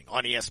listening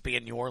on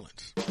ESPN New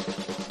Orleans.